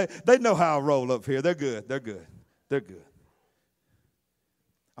by that. They know how I roll up here. They're good. They're good. They're good.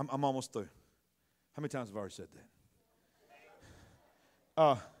 I'm almost through. How many times have I already said that?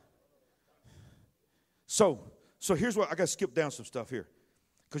 So here's what I got to skip down some stuff here,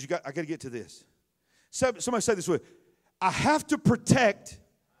 because I got to get to this. Somebody say this way: I have to protect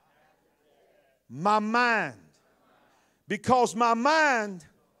my mind, because my mind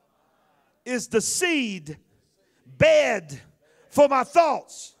is the seed bed for my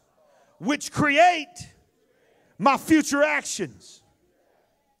thoughts, which create my future actions.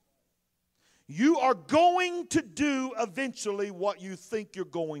 You are going to do eventually what you think you're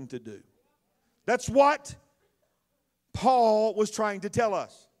going to do. That's what Paul was trying to tell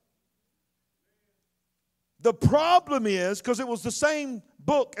us. The problem is, because it was the same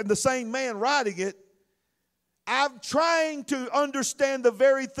book and the same man writing it, I'm trying to understand the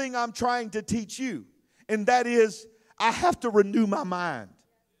very thing I'm trying to teach you. And that is, I have to renew my mind.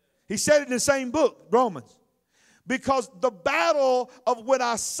 He said it in the same book, Romans. Because the battle of when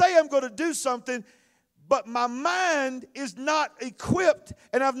I say I'm going to do something, but my mind is not equipped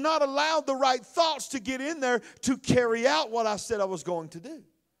and I've not allowed the right thoughts to get in there to carry out what I said I was going to do.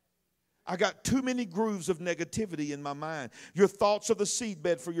 I got too many grooves of negativity in my mind. Your thoughts are the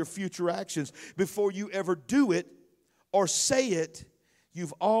seedbed for your future actions. Before you ever do it or say it,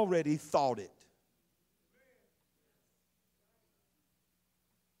 you've already thought it.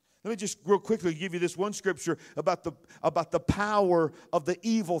 Let me just real quickly give you this one scripture about the power of the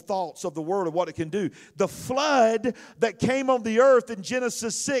evil thoughts of the world and what it can do. The flood that came on the earth in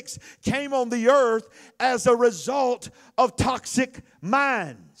Genesis 6 came on the earth as a result of toxic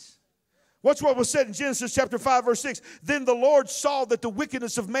minds. Watch what was said in Genesis chapter 5, verse 6. Then the Lord saw that the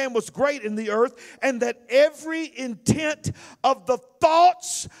wickedness of man was great in the earth, and that every intent of the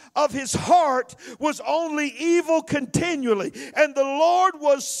thoughts of his heart was only evil continually. And the Lord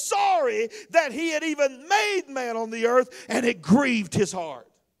was sorry that he had even made man on the earth, and it grieved his heart.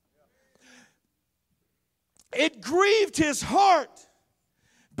 It grieved his heart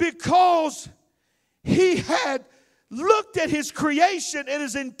because he had looked at his creation, and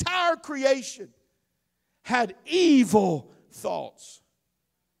his entire creation had evil thoughts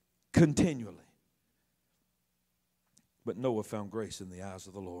continually. But Noah found grace in the eyes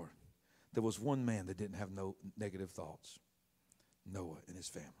of the Lord. There was one man that didn't have no negative thoughts. Noah and his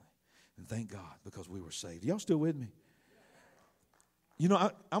family. And thank God, because we were saved. Y'all still with me? You know,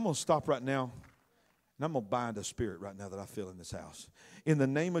 I'm going to stop right now. And I'm going to bind a spirit right now that I feel in this house. In the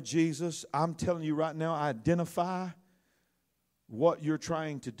name of Jesus, I'm telling you right now, I identify what you're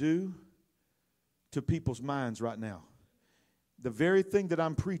trying to do to people's minds right now. The very thing that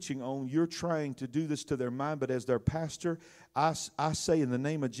I'm preaching on, you're trying to do this to their mind, but as their pastor, I say in the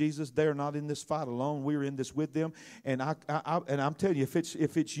name of Jesus, they're not in this fight alone. We're in this with them. And I'm telling you, if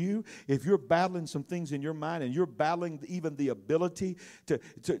it's you, if you're battling some things in your mind and you're battling even the ability to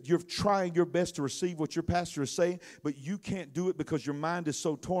you're trying your best to receive what your pastor is saying, but you can't do it because your mind is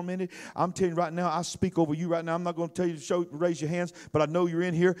so tormented, I'm telling you right now, I speak over you right now. I'm not going to tell you to raise your hands, but I know you're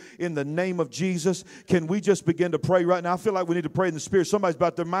in here. In the name of Jesus, can we just begin to pray right now? I feel like we need to pray in the Spirit. Somebody's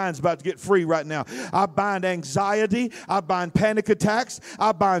about, their mind's about to get free right now. I bind anxiety. I bind panic attacks.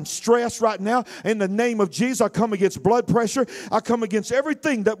 I bind stress right now. In the name of Jesus, I come against blood pressure. I come against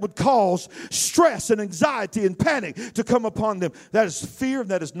everything that would cause stress and anxiety and panic to come upon them. That is fear,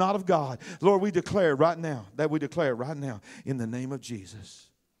 and that is not of God. Lord, we declare right now, in the name of Jesus,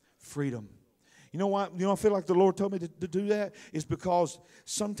 freedom. You know why? You know, I feel like the Lord told me to do that is because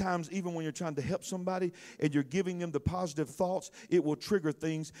sometimes even when you're trying to help somebody and you're giving them the positive thoughts, it will trigger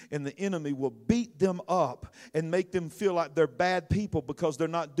things, and the enemy will beat them up and make them feel like they're bad people because they're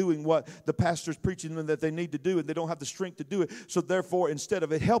not doing what the pastor's preaching them that they need to do, and they don't have the strength to do it. So therefore, instead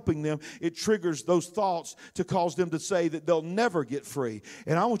of it helping them, it triggers those thoughts to cause them to say that they'll never get free.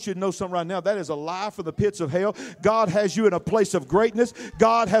 And I want you to know something right now. That is a lie from the pits of hell. God has you in a place of greatness.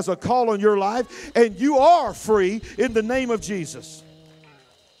 God has a call on your life. And you are free in the name of Jesus.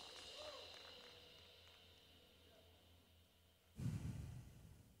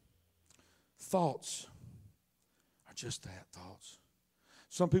 Thoughts are just that, thoughts.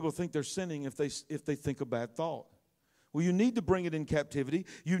 Some people think they're sinning if they think a bad thought. Well, you need to bring it in captivity.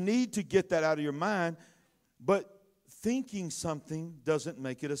 You need to get that out of your mind. But thinking something doesn't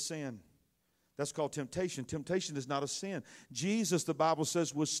make it a sin. That's called temptation. Temptation is not a sin. Jesus, the Bible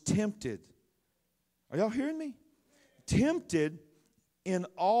says, was tempted. Are y'all hearing me? Tempted in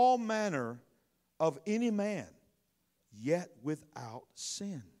all manner of any man, yet without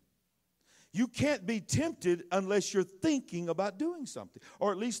sin. You can't be tempted unless you're thinking about doing something,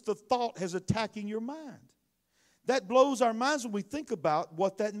 or at least the thought has attacking your mind. That blows our minds when we think about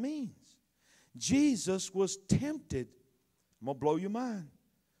what that means. Jesus was tempted, I'm going to blow your mind,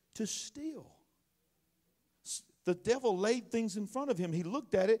 to steal. The devil laid things in front of him. He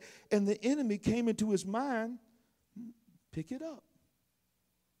looked at it, and the enemy came into his mind. Pick it up.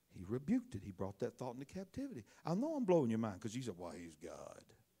 He rebuked it. He brought that thought into captivity. I know I'm blowing your mind because you said, well, he's God.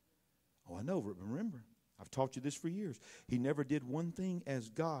 Oh, I know. Remember, I've taught you this for years. He never did one thing as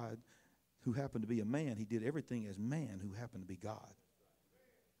God who happened to be a man. He did everything as man who happened to be God.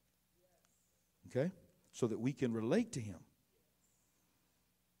 Okay? So that we can relate to him.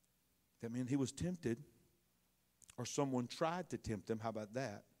 That meant he was tempted. Or someone tried to tempt him. How about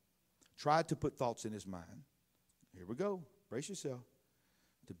that? Tried to put thoughts in his mind. Here we go. Brace yourself.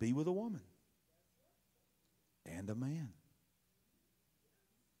 To be with a woman. And a man.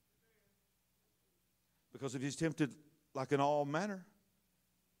 Because if he's tempted like in all manner,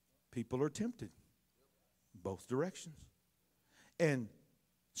 people are tempted. Both directions. And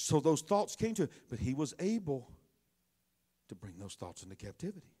so those thoughts came to him. But he was able to bring those thoughts into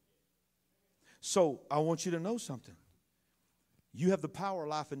captivity. So I want you to know something. You have the power of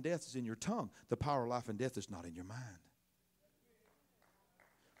life and death is in your tongue. The power of life and death is not in your mind.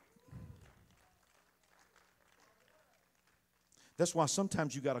 That's why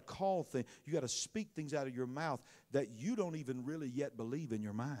sometimes you got to call things, you got to speak things out of your mouth that you don't even really yet believe in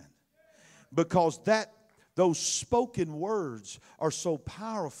your mind. Because those spoken words are so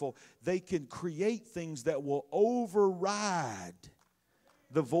powerful, they can create things that will override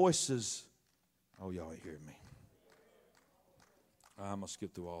the voices. Oh, y'all ain't hearing me. I'm going to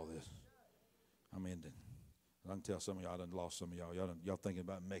skip through all this. I'm ending. I can tell some of y'all, I done lost some of y'all. Y'all thinking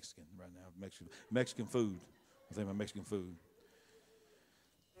about Mexican right now. Mexican food. I think about Mexican food.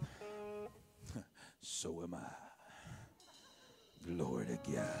 So am I. Glory to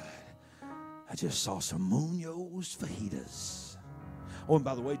God. I just saw some Munoz fajitas. Oh, and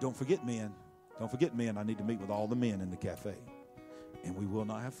by the way, don't forget men. Don't forget men. I need to meet with all the men in the cafe. And we will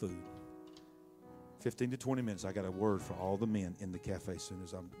not have food. 15 to 20 minutes. I got a word for all the men in the cafe as soon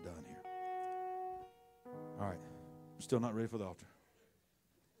as I'm done here. All right. I'm still not ready for the altar.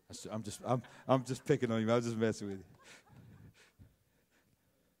 I'm just picking on you. I'm just messing with you.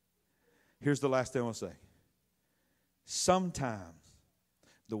 Here's the last thing I want to say. Sometimes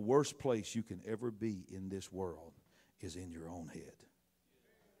the worst place you can ever be in this world is in your own head.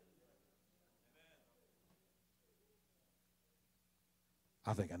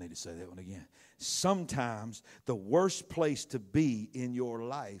 I think I need to say that one again. Sometimes the worst place to be in your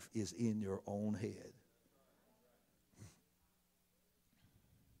life is in your own head.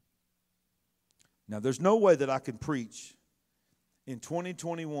 Now, there's no way that I can preach in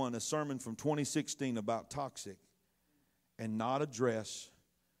 2021 a sermon from 2016 about toxic and not address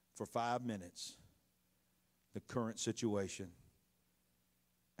for 5 minutes the current situation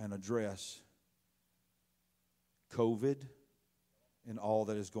and address COVID and all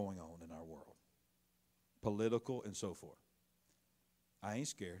that is going on in our world, political and so forth. I ain't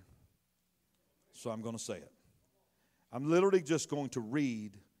scared, so I'm going to say it. I'm literally just going to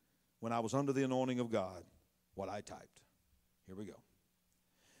read, when I was under the anointing of God, what I typed. Here we go.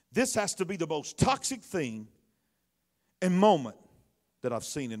 This has to be the most toxic thing and moment that I've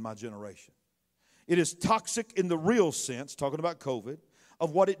seen in my generation. It is toxic in the real sense, talking about COVID,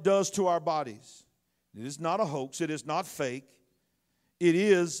 of what it does to our bodies. It is not a hoax. It is not fake. It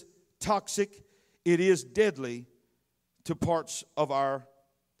is toxic. It is deadly to parts of our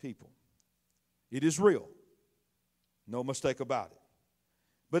people. It is real. No mistake about it.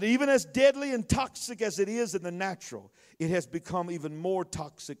 But even as deadly and toxic as it is in the natural, it has become even more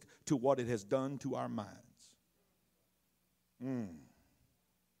toxic to what it has done to our minds. You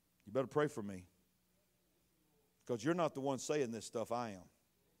better pray for me. Because you're not the one saying this stuff, I am.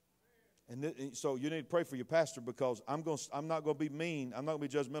 And so you need to pray for your pastor, because I'm not going to be mean. I'm not going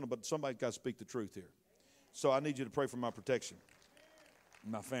to be judgmental, but somebody's got to speak the truth here. So I need you to pray for my protection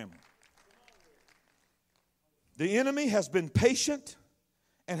and my family. The enemy has been patient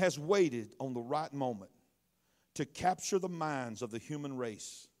and has waited on the right moment to capture the minds of the human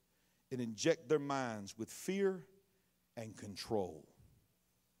race and inject their minds with fear and control.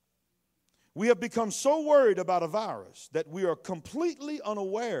 We have become so worried about a virus that we are completely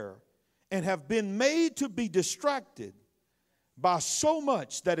unaware and have been made to be distracted by so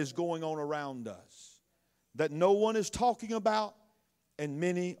much that is going on around us that no one is talking about, and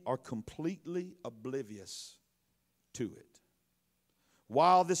many are completely oblivious to it.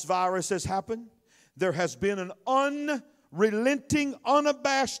 While this virus has happened, there has been an unrelenting,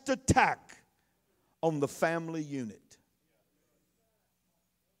 unabashed attack on the family unit.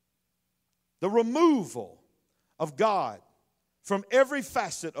 The removal of God from every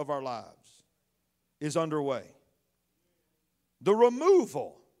facet of our lives is underway. The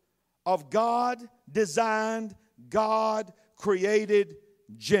removal of God-designed, God-created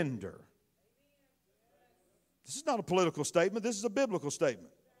gender. This is not a political statement. This is a biblical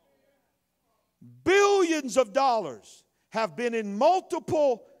statement. Billions of dollars have been in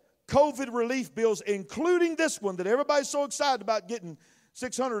multiple COVID relief bills, including this one that everybody's so excited about getting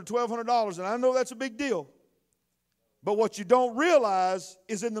 $600 or $1,200, and I know that's a big deal. But what you don't realize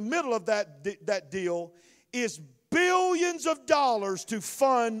is in the middle of that deal is billions of dollars to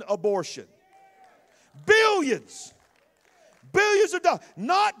fund abortion. Billions. Billions of dollars.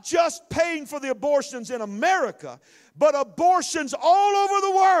 Not just paying for the abortions in America, but abortions all over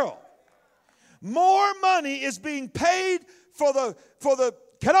the world. More money is being paid for the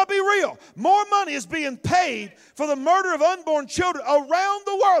can I be real? More money is being paid for the murder of unborn children around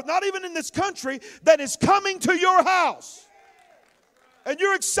the world, not even in this country, that is coming to your house. And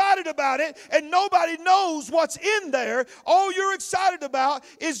you're excited about it, and nobody knows what's in there. All you're excited about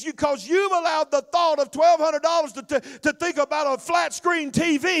is because you've allowed the thought of $1,200 to think about a flat screen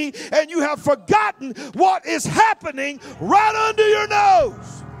TV, and you have forgotten what is happening right under your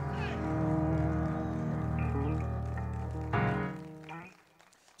nose.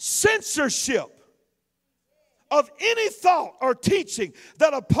 Censorship of any thought or teaching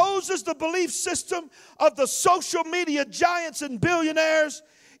that opposes the belief system of the social media giants and billionaires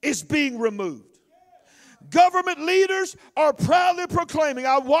is being removed. Government leaders are proudly proclaiming.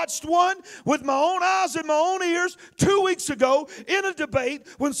 I watched one with my own eyes and my own ears 2 weeks ago in a debate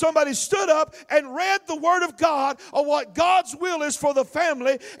when somebody stood up and read the Word of God on what God's will is for the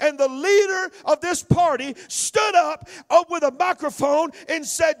family, and the leader of this party stood up with a microphone and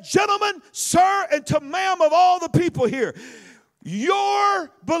said, "Gentlemen, sir, and to ma'am of all the people here,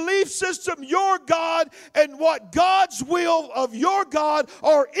 your belief system, your God, and what God's will of your God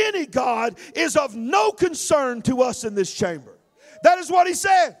or any God is of no concern to us in this chamber." That is what he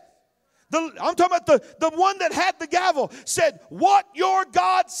said. I'm talking about the one that had the gavel said, what your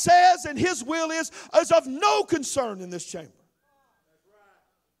God says and his will is of no concern in this chamber.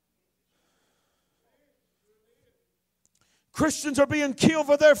 Christians are being killed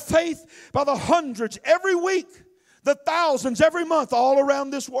for their faith by the hundreds every week. The thousands every month all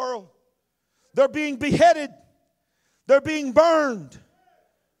around this world. They're being beheaded. They're being burned.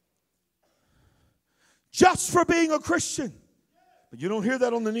 Just for being a Christian. But you don't hear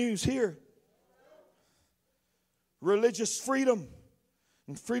that on the news here. Religious freedom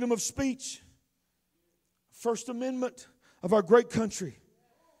and freedom of speech. First Amendment of our great country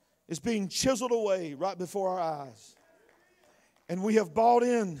is being chiseled away right before our eyes. And we have bought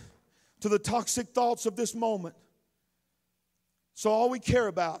in to the toxic thoughts of this moment. So all we care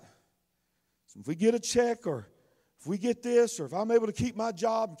about is if we get a check, or if we get this, or if I'm able to keep my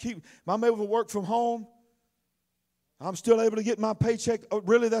job, if I'm able to work from home, I'm still able to get my paycheck. Oh,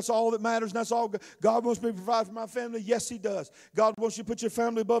 really, that's all that matters, and that's all God wants me to provide for my family? Yes, he does. God wants you to put your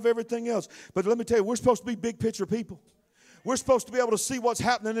family above everything else. But let me tell you, we're supposed to be big picture people. We're supposed to be able to see what's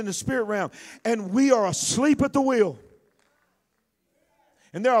happening in the spirit realm. And we are asleep at the wheel.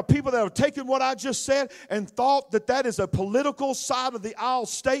 And there are people that have taken what I just said and thought that that is a political side of the aisle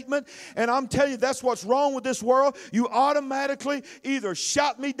statement. And I'm telling you, that's what's wrong with this world. You automatically either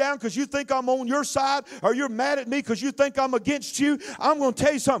shout me down because you think I'm on your side, or you're mad at me because you think I'm against you. I'm going to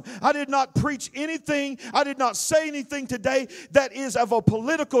tell you something. I did not preach anything. I did not say anything today that is of a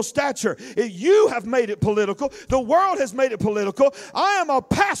political stature. You have made it political. The world has made it political. I am a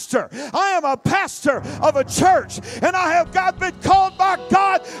pastor. I am a pastor of a church. And I have been called by God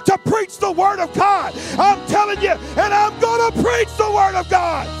to preach the Word of God. I'm telling you, and I'm going to preach the Word of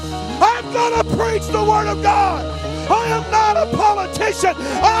God. I'm going to preach the Word of God. I am not a politician.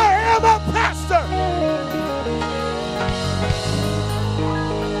 I am a pastor.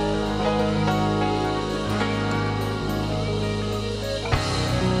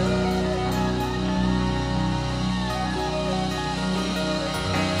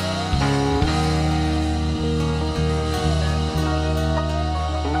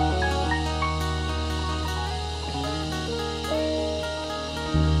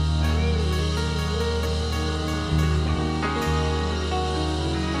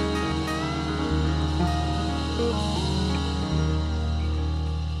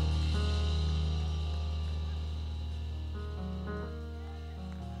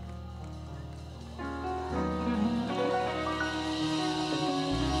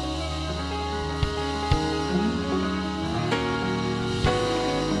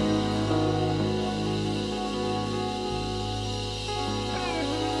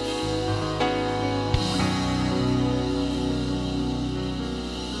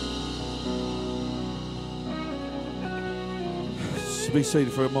 Be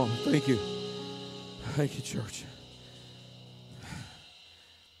seated for a moment. Thank you. Thank you, church.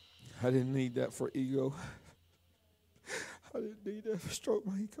 I didn't need that for ego. I didn't need that for stroke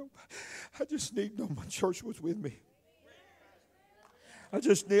my ego. I just need to know my church was with me. I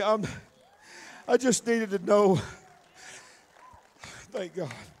just needed to know. Thank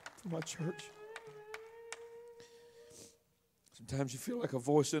God for my church. Sometimes you feel like a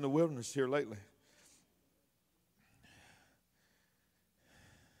voice in the wilderness here lately.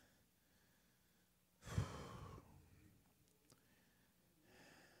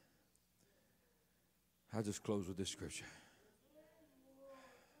 I'll just close with this scripture.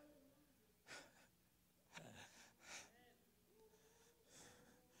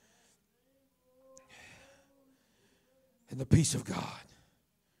 And the peace of God,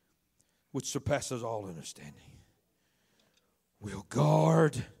 which surpasses all understanding, will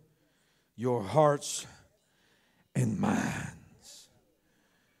guard your hearts and minds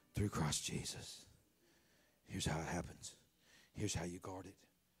through Christ Jesus. Here's how it happens. Here's how you guard it.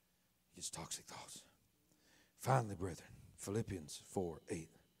 It's toxic thoughts. Finally, brethren, Philippians 4:8.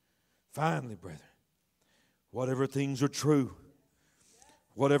 Finally, brethren, whatever things are true,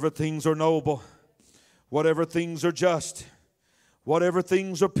 whatever things are noble, whatever things are just, whatever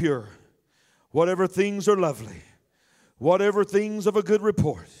things are pure, whatever things are lovely, whatever things of a good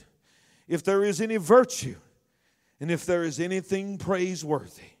report, if there is any virtue, and if there is anything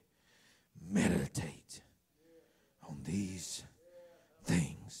praiseworthy, meditate on these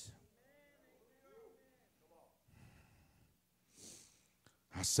things.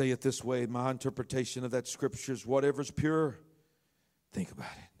 I say it this way, my interpretation of that scripture is whatever's pure, think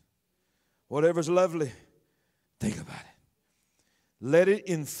about it. Whatever's lovely, think about it. Let it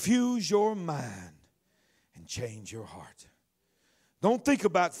infuse your mind and change your heart. Don't think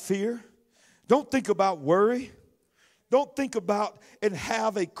about fear. Don't think about worry. Don't think about and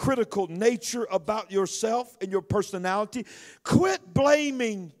have a critical nature about yourself and your personality. Quit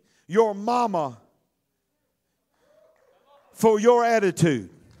blaming your mama for your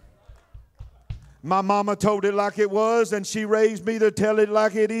attitude. My mama told it like it was, and she raised me to tell it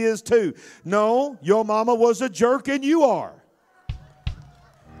like it is too. No, your mama was a jerk and you are.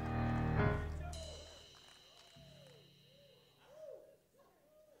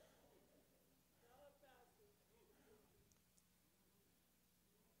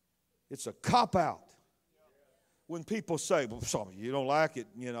 It's a cop-out when people say, well, sorry, you don't like it,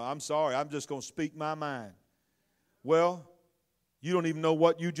 I'm sorry, I'm just going to speak my mind. Well, you don't even know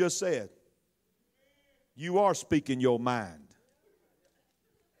what you just said. You are speaking your mind.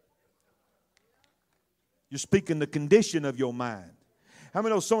 You're speaking the condition of your mind. How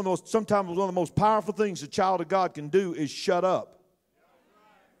many know sometimes one of the most powerful things a child of God can do is shut up?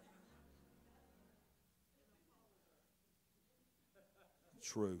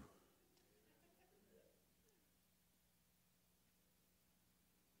 True.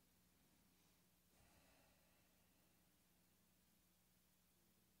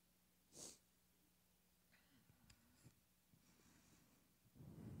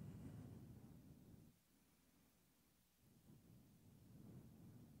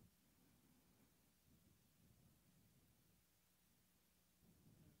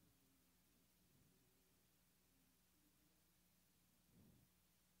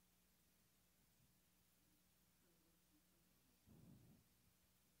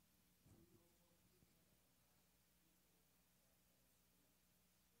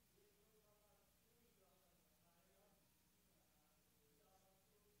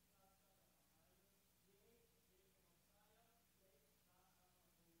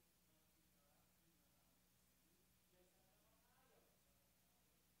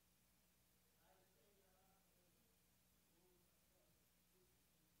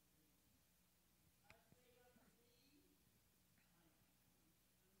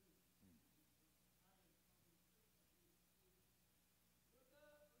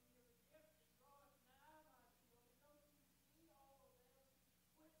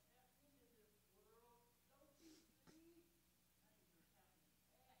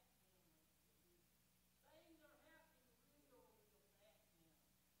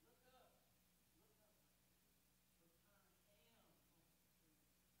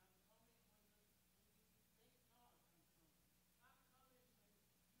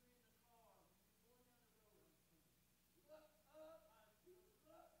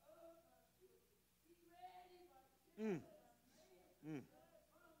 Mm. Mm.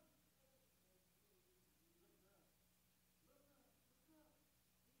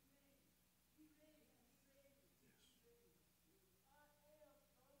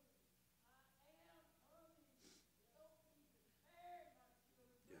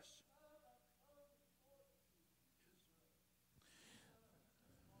 Yes.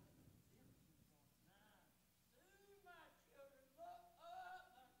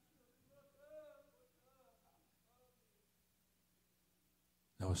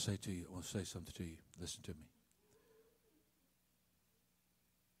 Now I want to say something to you. Listen to me.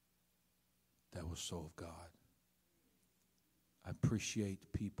 That was so of God. I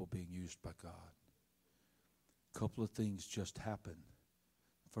appreciate people being used by God. A couple of things just happened.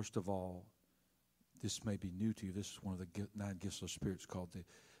 First of all, this may be new to you. This is one of the 9 gifts of the Spirit. It's called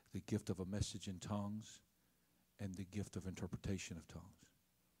the gift of a message in tongues and the gift of interpretation of tongues.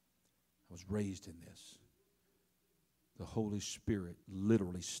 I was raised in this. The Holy Spirit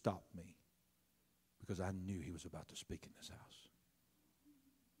literally stopped me because I knew He was about to speak in this house.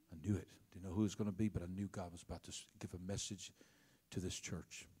 I knew it. Didn't know who it was going to be, but I knew God was about to give a message to this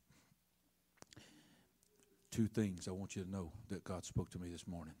church. 2 things I want you to know that God spoke to me this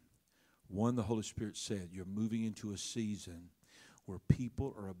morning. One, the Holy Spirit said, you're moving into a season where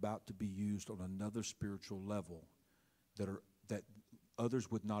people are about to be used on another spiritual level that others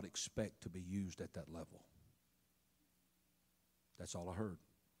would not expect to be used at that level. That's all I heard.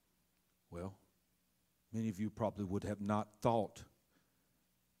 Well, many of you probably would have not thought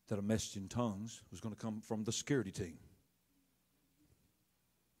that a message in tongues was going to come from the security team.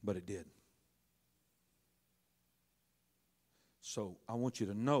 But it did. So I want you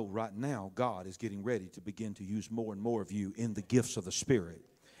to know right now God is getting ready to begin to use more and more of you in the gifts of the Spirit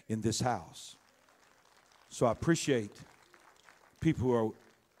in this house. So I appreciate people who are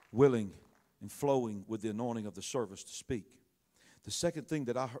willing and flowing with the anointing of the service to speak. The second thing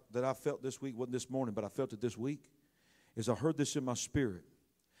that I felt this week, wasn't this morning, but I felt it this week, is I heard this in my spirit.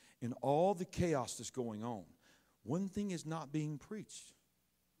 In all the chaos that's going on, one thing is not being preached.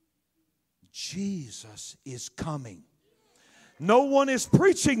 Jesus is coming. No one is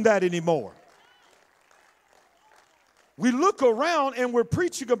preaching that anymore. We look around and we're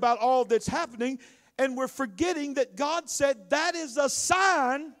preaching about all that's happening, and we're forgetting that God said that is a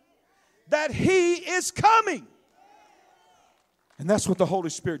sign that He is coming. And that's what the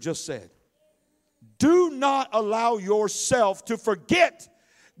Holy Spirit just said. Do not allow yourself to forget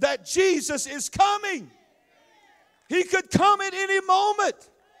that Jesus is coming. He could come at any moment.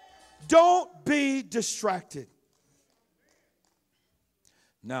 Don't be distracted.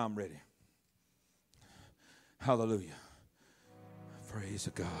 Now I'm ready. Hallelujah. Praise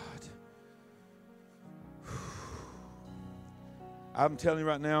God. I'm telling you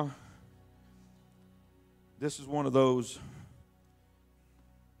right now, this is one of those.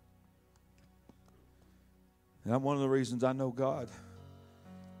 And one of the reasons I know God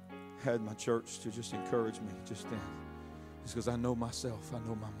had my church to just encourage me just then is because I know myself. I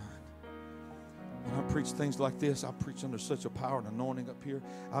know my mind. When I preach things like this, I preach under such a power and anointing up here.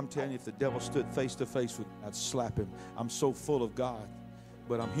 I'm telling you, if the devil stood face to face with me, I'd slap him. I'm so full of God,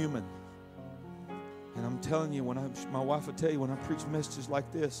 but I'm human. And I'm telling you, my wife will tell you, when I preach messages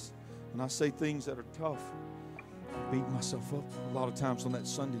like this, when I say things that are tough, I beat myself up a lot of times on that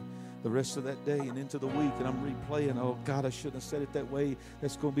Sunday, the rest of that day and into the week, and I'm replaying, oh God, I shouldn't have said it that way.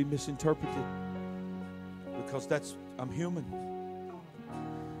 That's going to be misinterpreted. Because I'm human.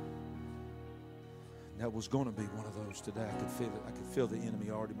 That was going to be one of those today. I could feel it. I could feel the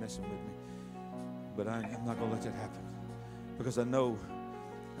enemy already messing with me. But I'm not going to let that happen. Because I know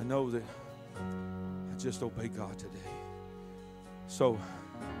that I just obey God today. So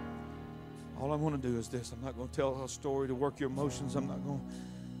all I want to do is this. I'm not going to tell a story to work your emotions. I'm not going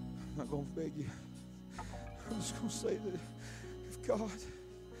to beg you. I'm just going to say that if God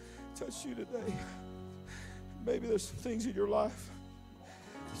touched you today, maybe there's some things in your life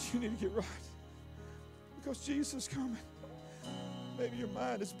that you need to get right. Because Jesus is coming. Maybe your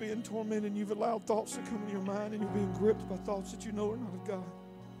mind is being tormented and you've allowed thoughts to come into your mind and you're being gripped by thoughts that you know are not of God.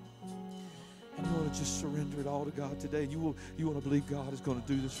 And you want to just surrender it all to God today. You want to believe God is going to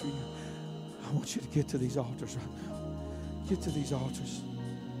do this for you. I want you to get to these altars right now. Get to these altars.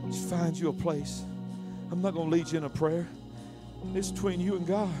 Just find you a place. I'm not going to lead you in a prayer. It's between you and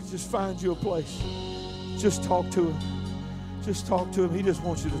God. Just find you a place. Just talk to Him. Just talk to Him. He just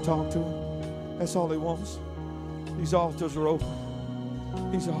wants you to talk to Him. That's all He wants. These altars are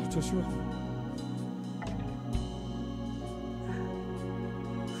open. These altars are open.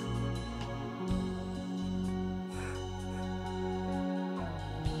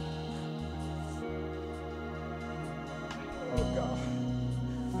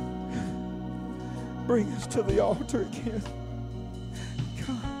 bring us to the altar again.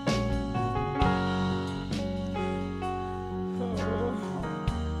 God.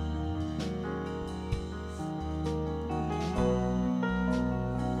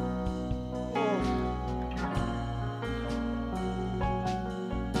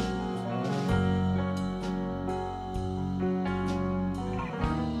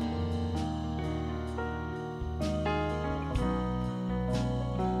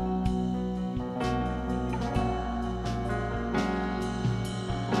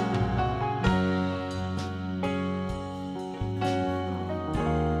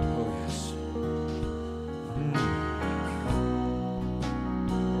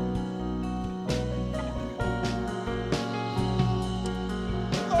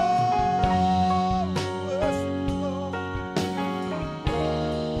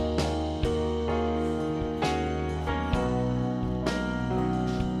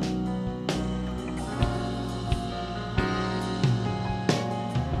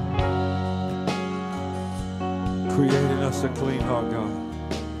 Creating us a clean heart, God.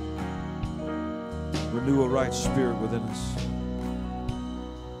 Renew a right spirit within us.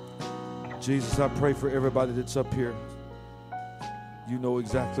 Jesus, I pray for everybody that's up here. You know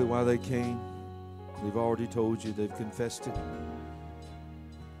exactly why they came. They've already told you. They've confessed it.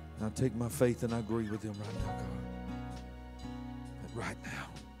 And I take my faith and I agree with them right now, God. That right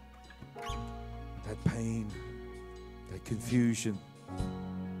now, that pain, that confusion,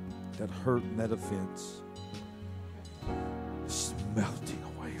 that hurt and that offense is melting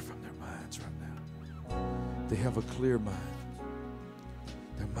away from their minds right now. They have a clear mind.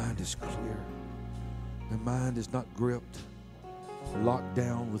 Their mind is clear. Their mind is not gripped, locked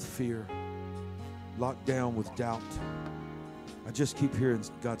down with fear, locked down with doubt. I just keep hearing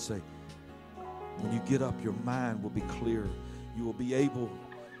God say, when you get up, your mind will be clear. You will be able,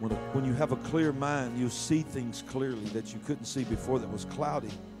 when you have a clear mind, you'll see things clearly that you couldn't see before that was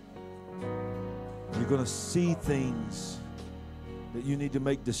cloudy. You're going to see things that you need to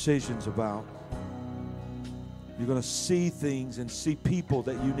make decisions about. You're going to see things and see people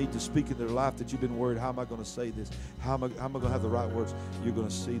that you need to speak in their life that you've been worried, how am I going to say this? How am I going to have the right words? You're going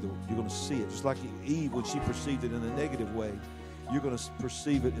to see it. Just like Eve, when she perceived it in a negative way, you're going to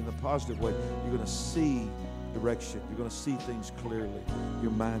perceive it in a positive way. You're going to see direction. You're going to see things clearly.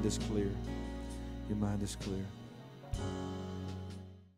 Your mind is clear. Your mind is clear.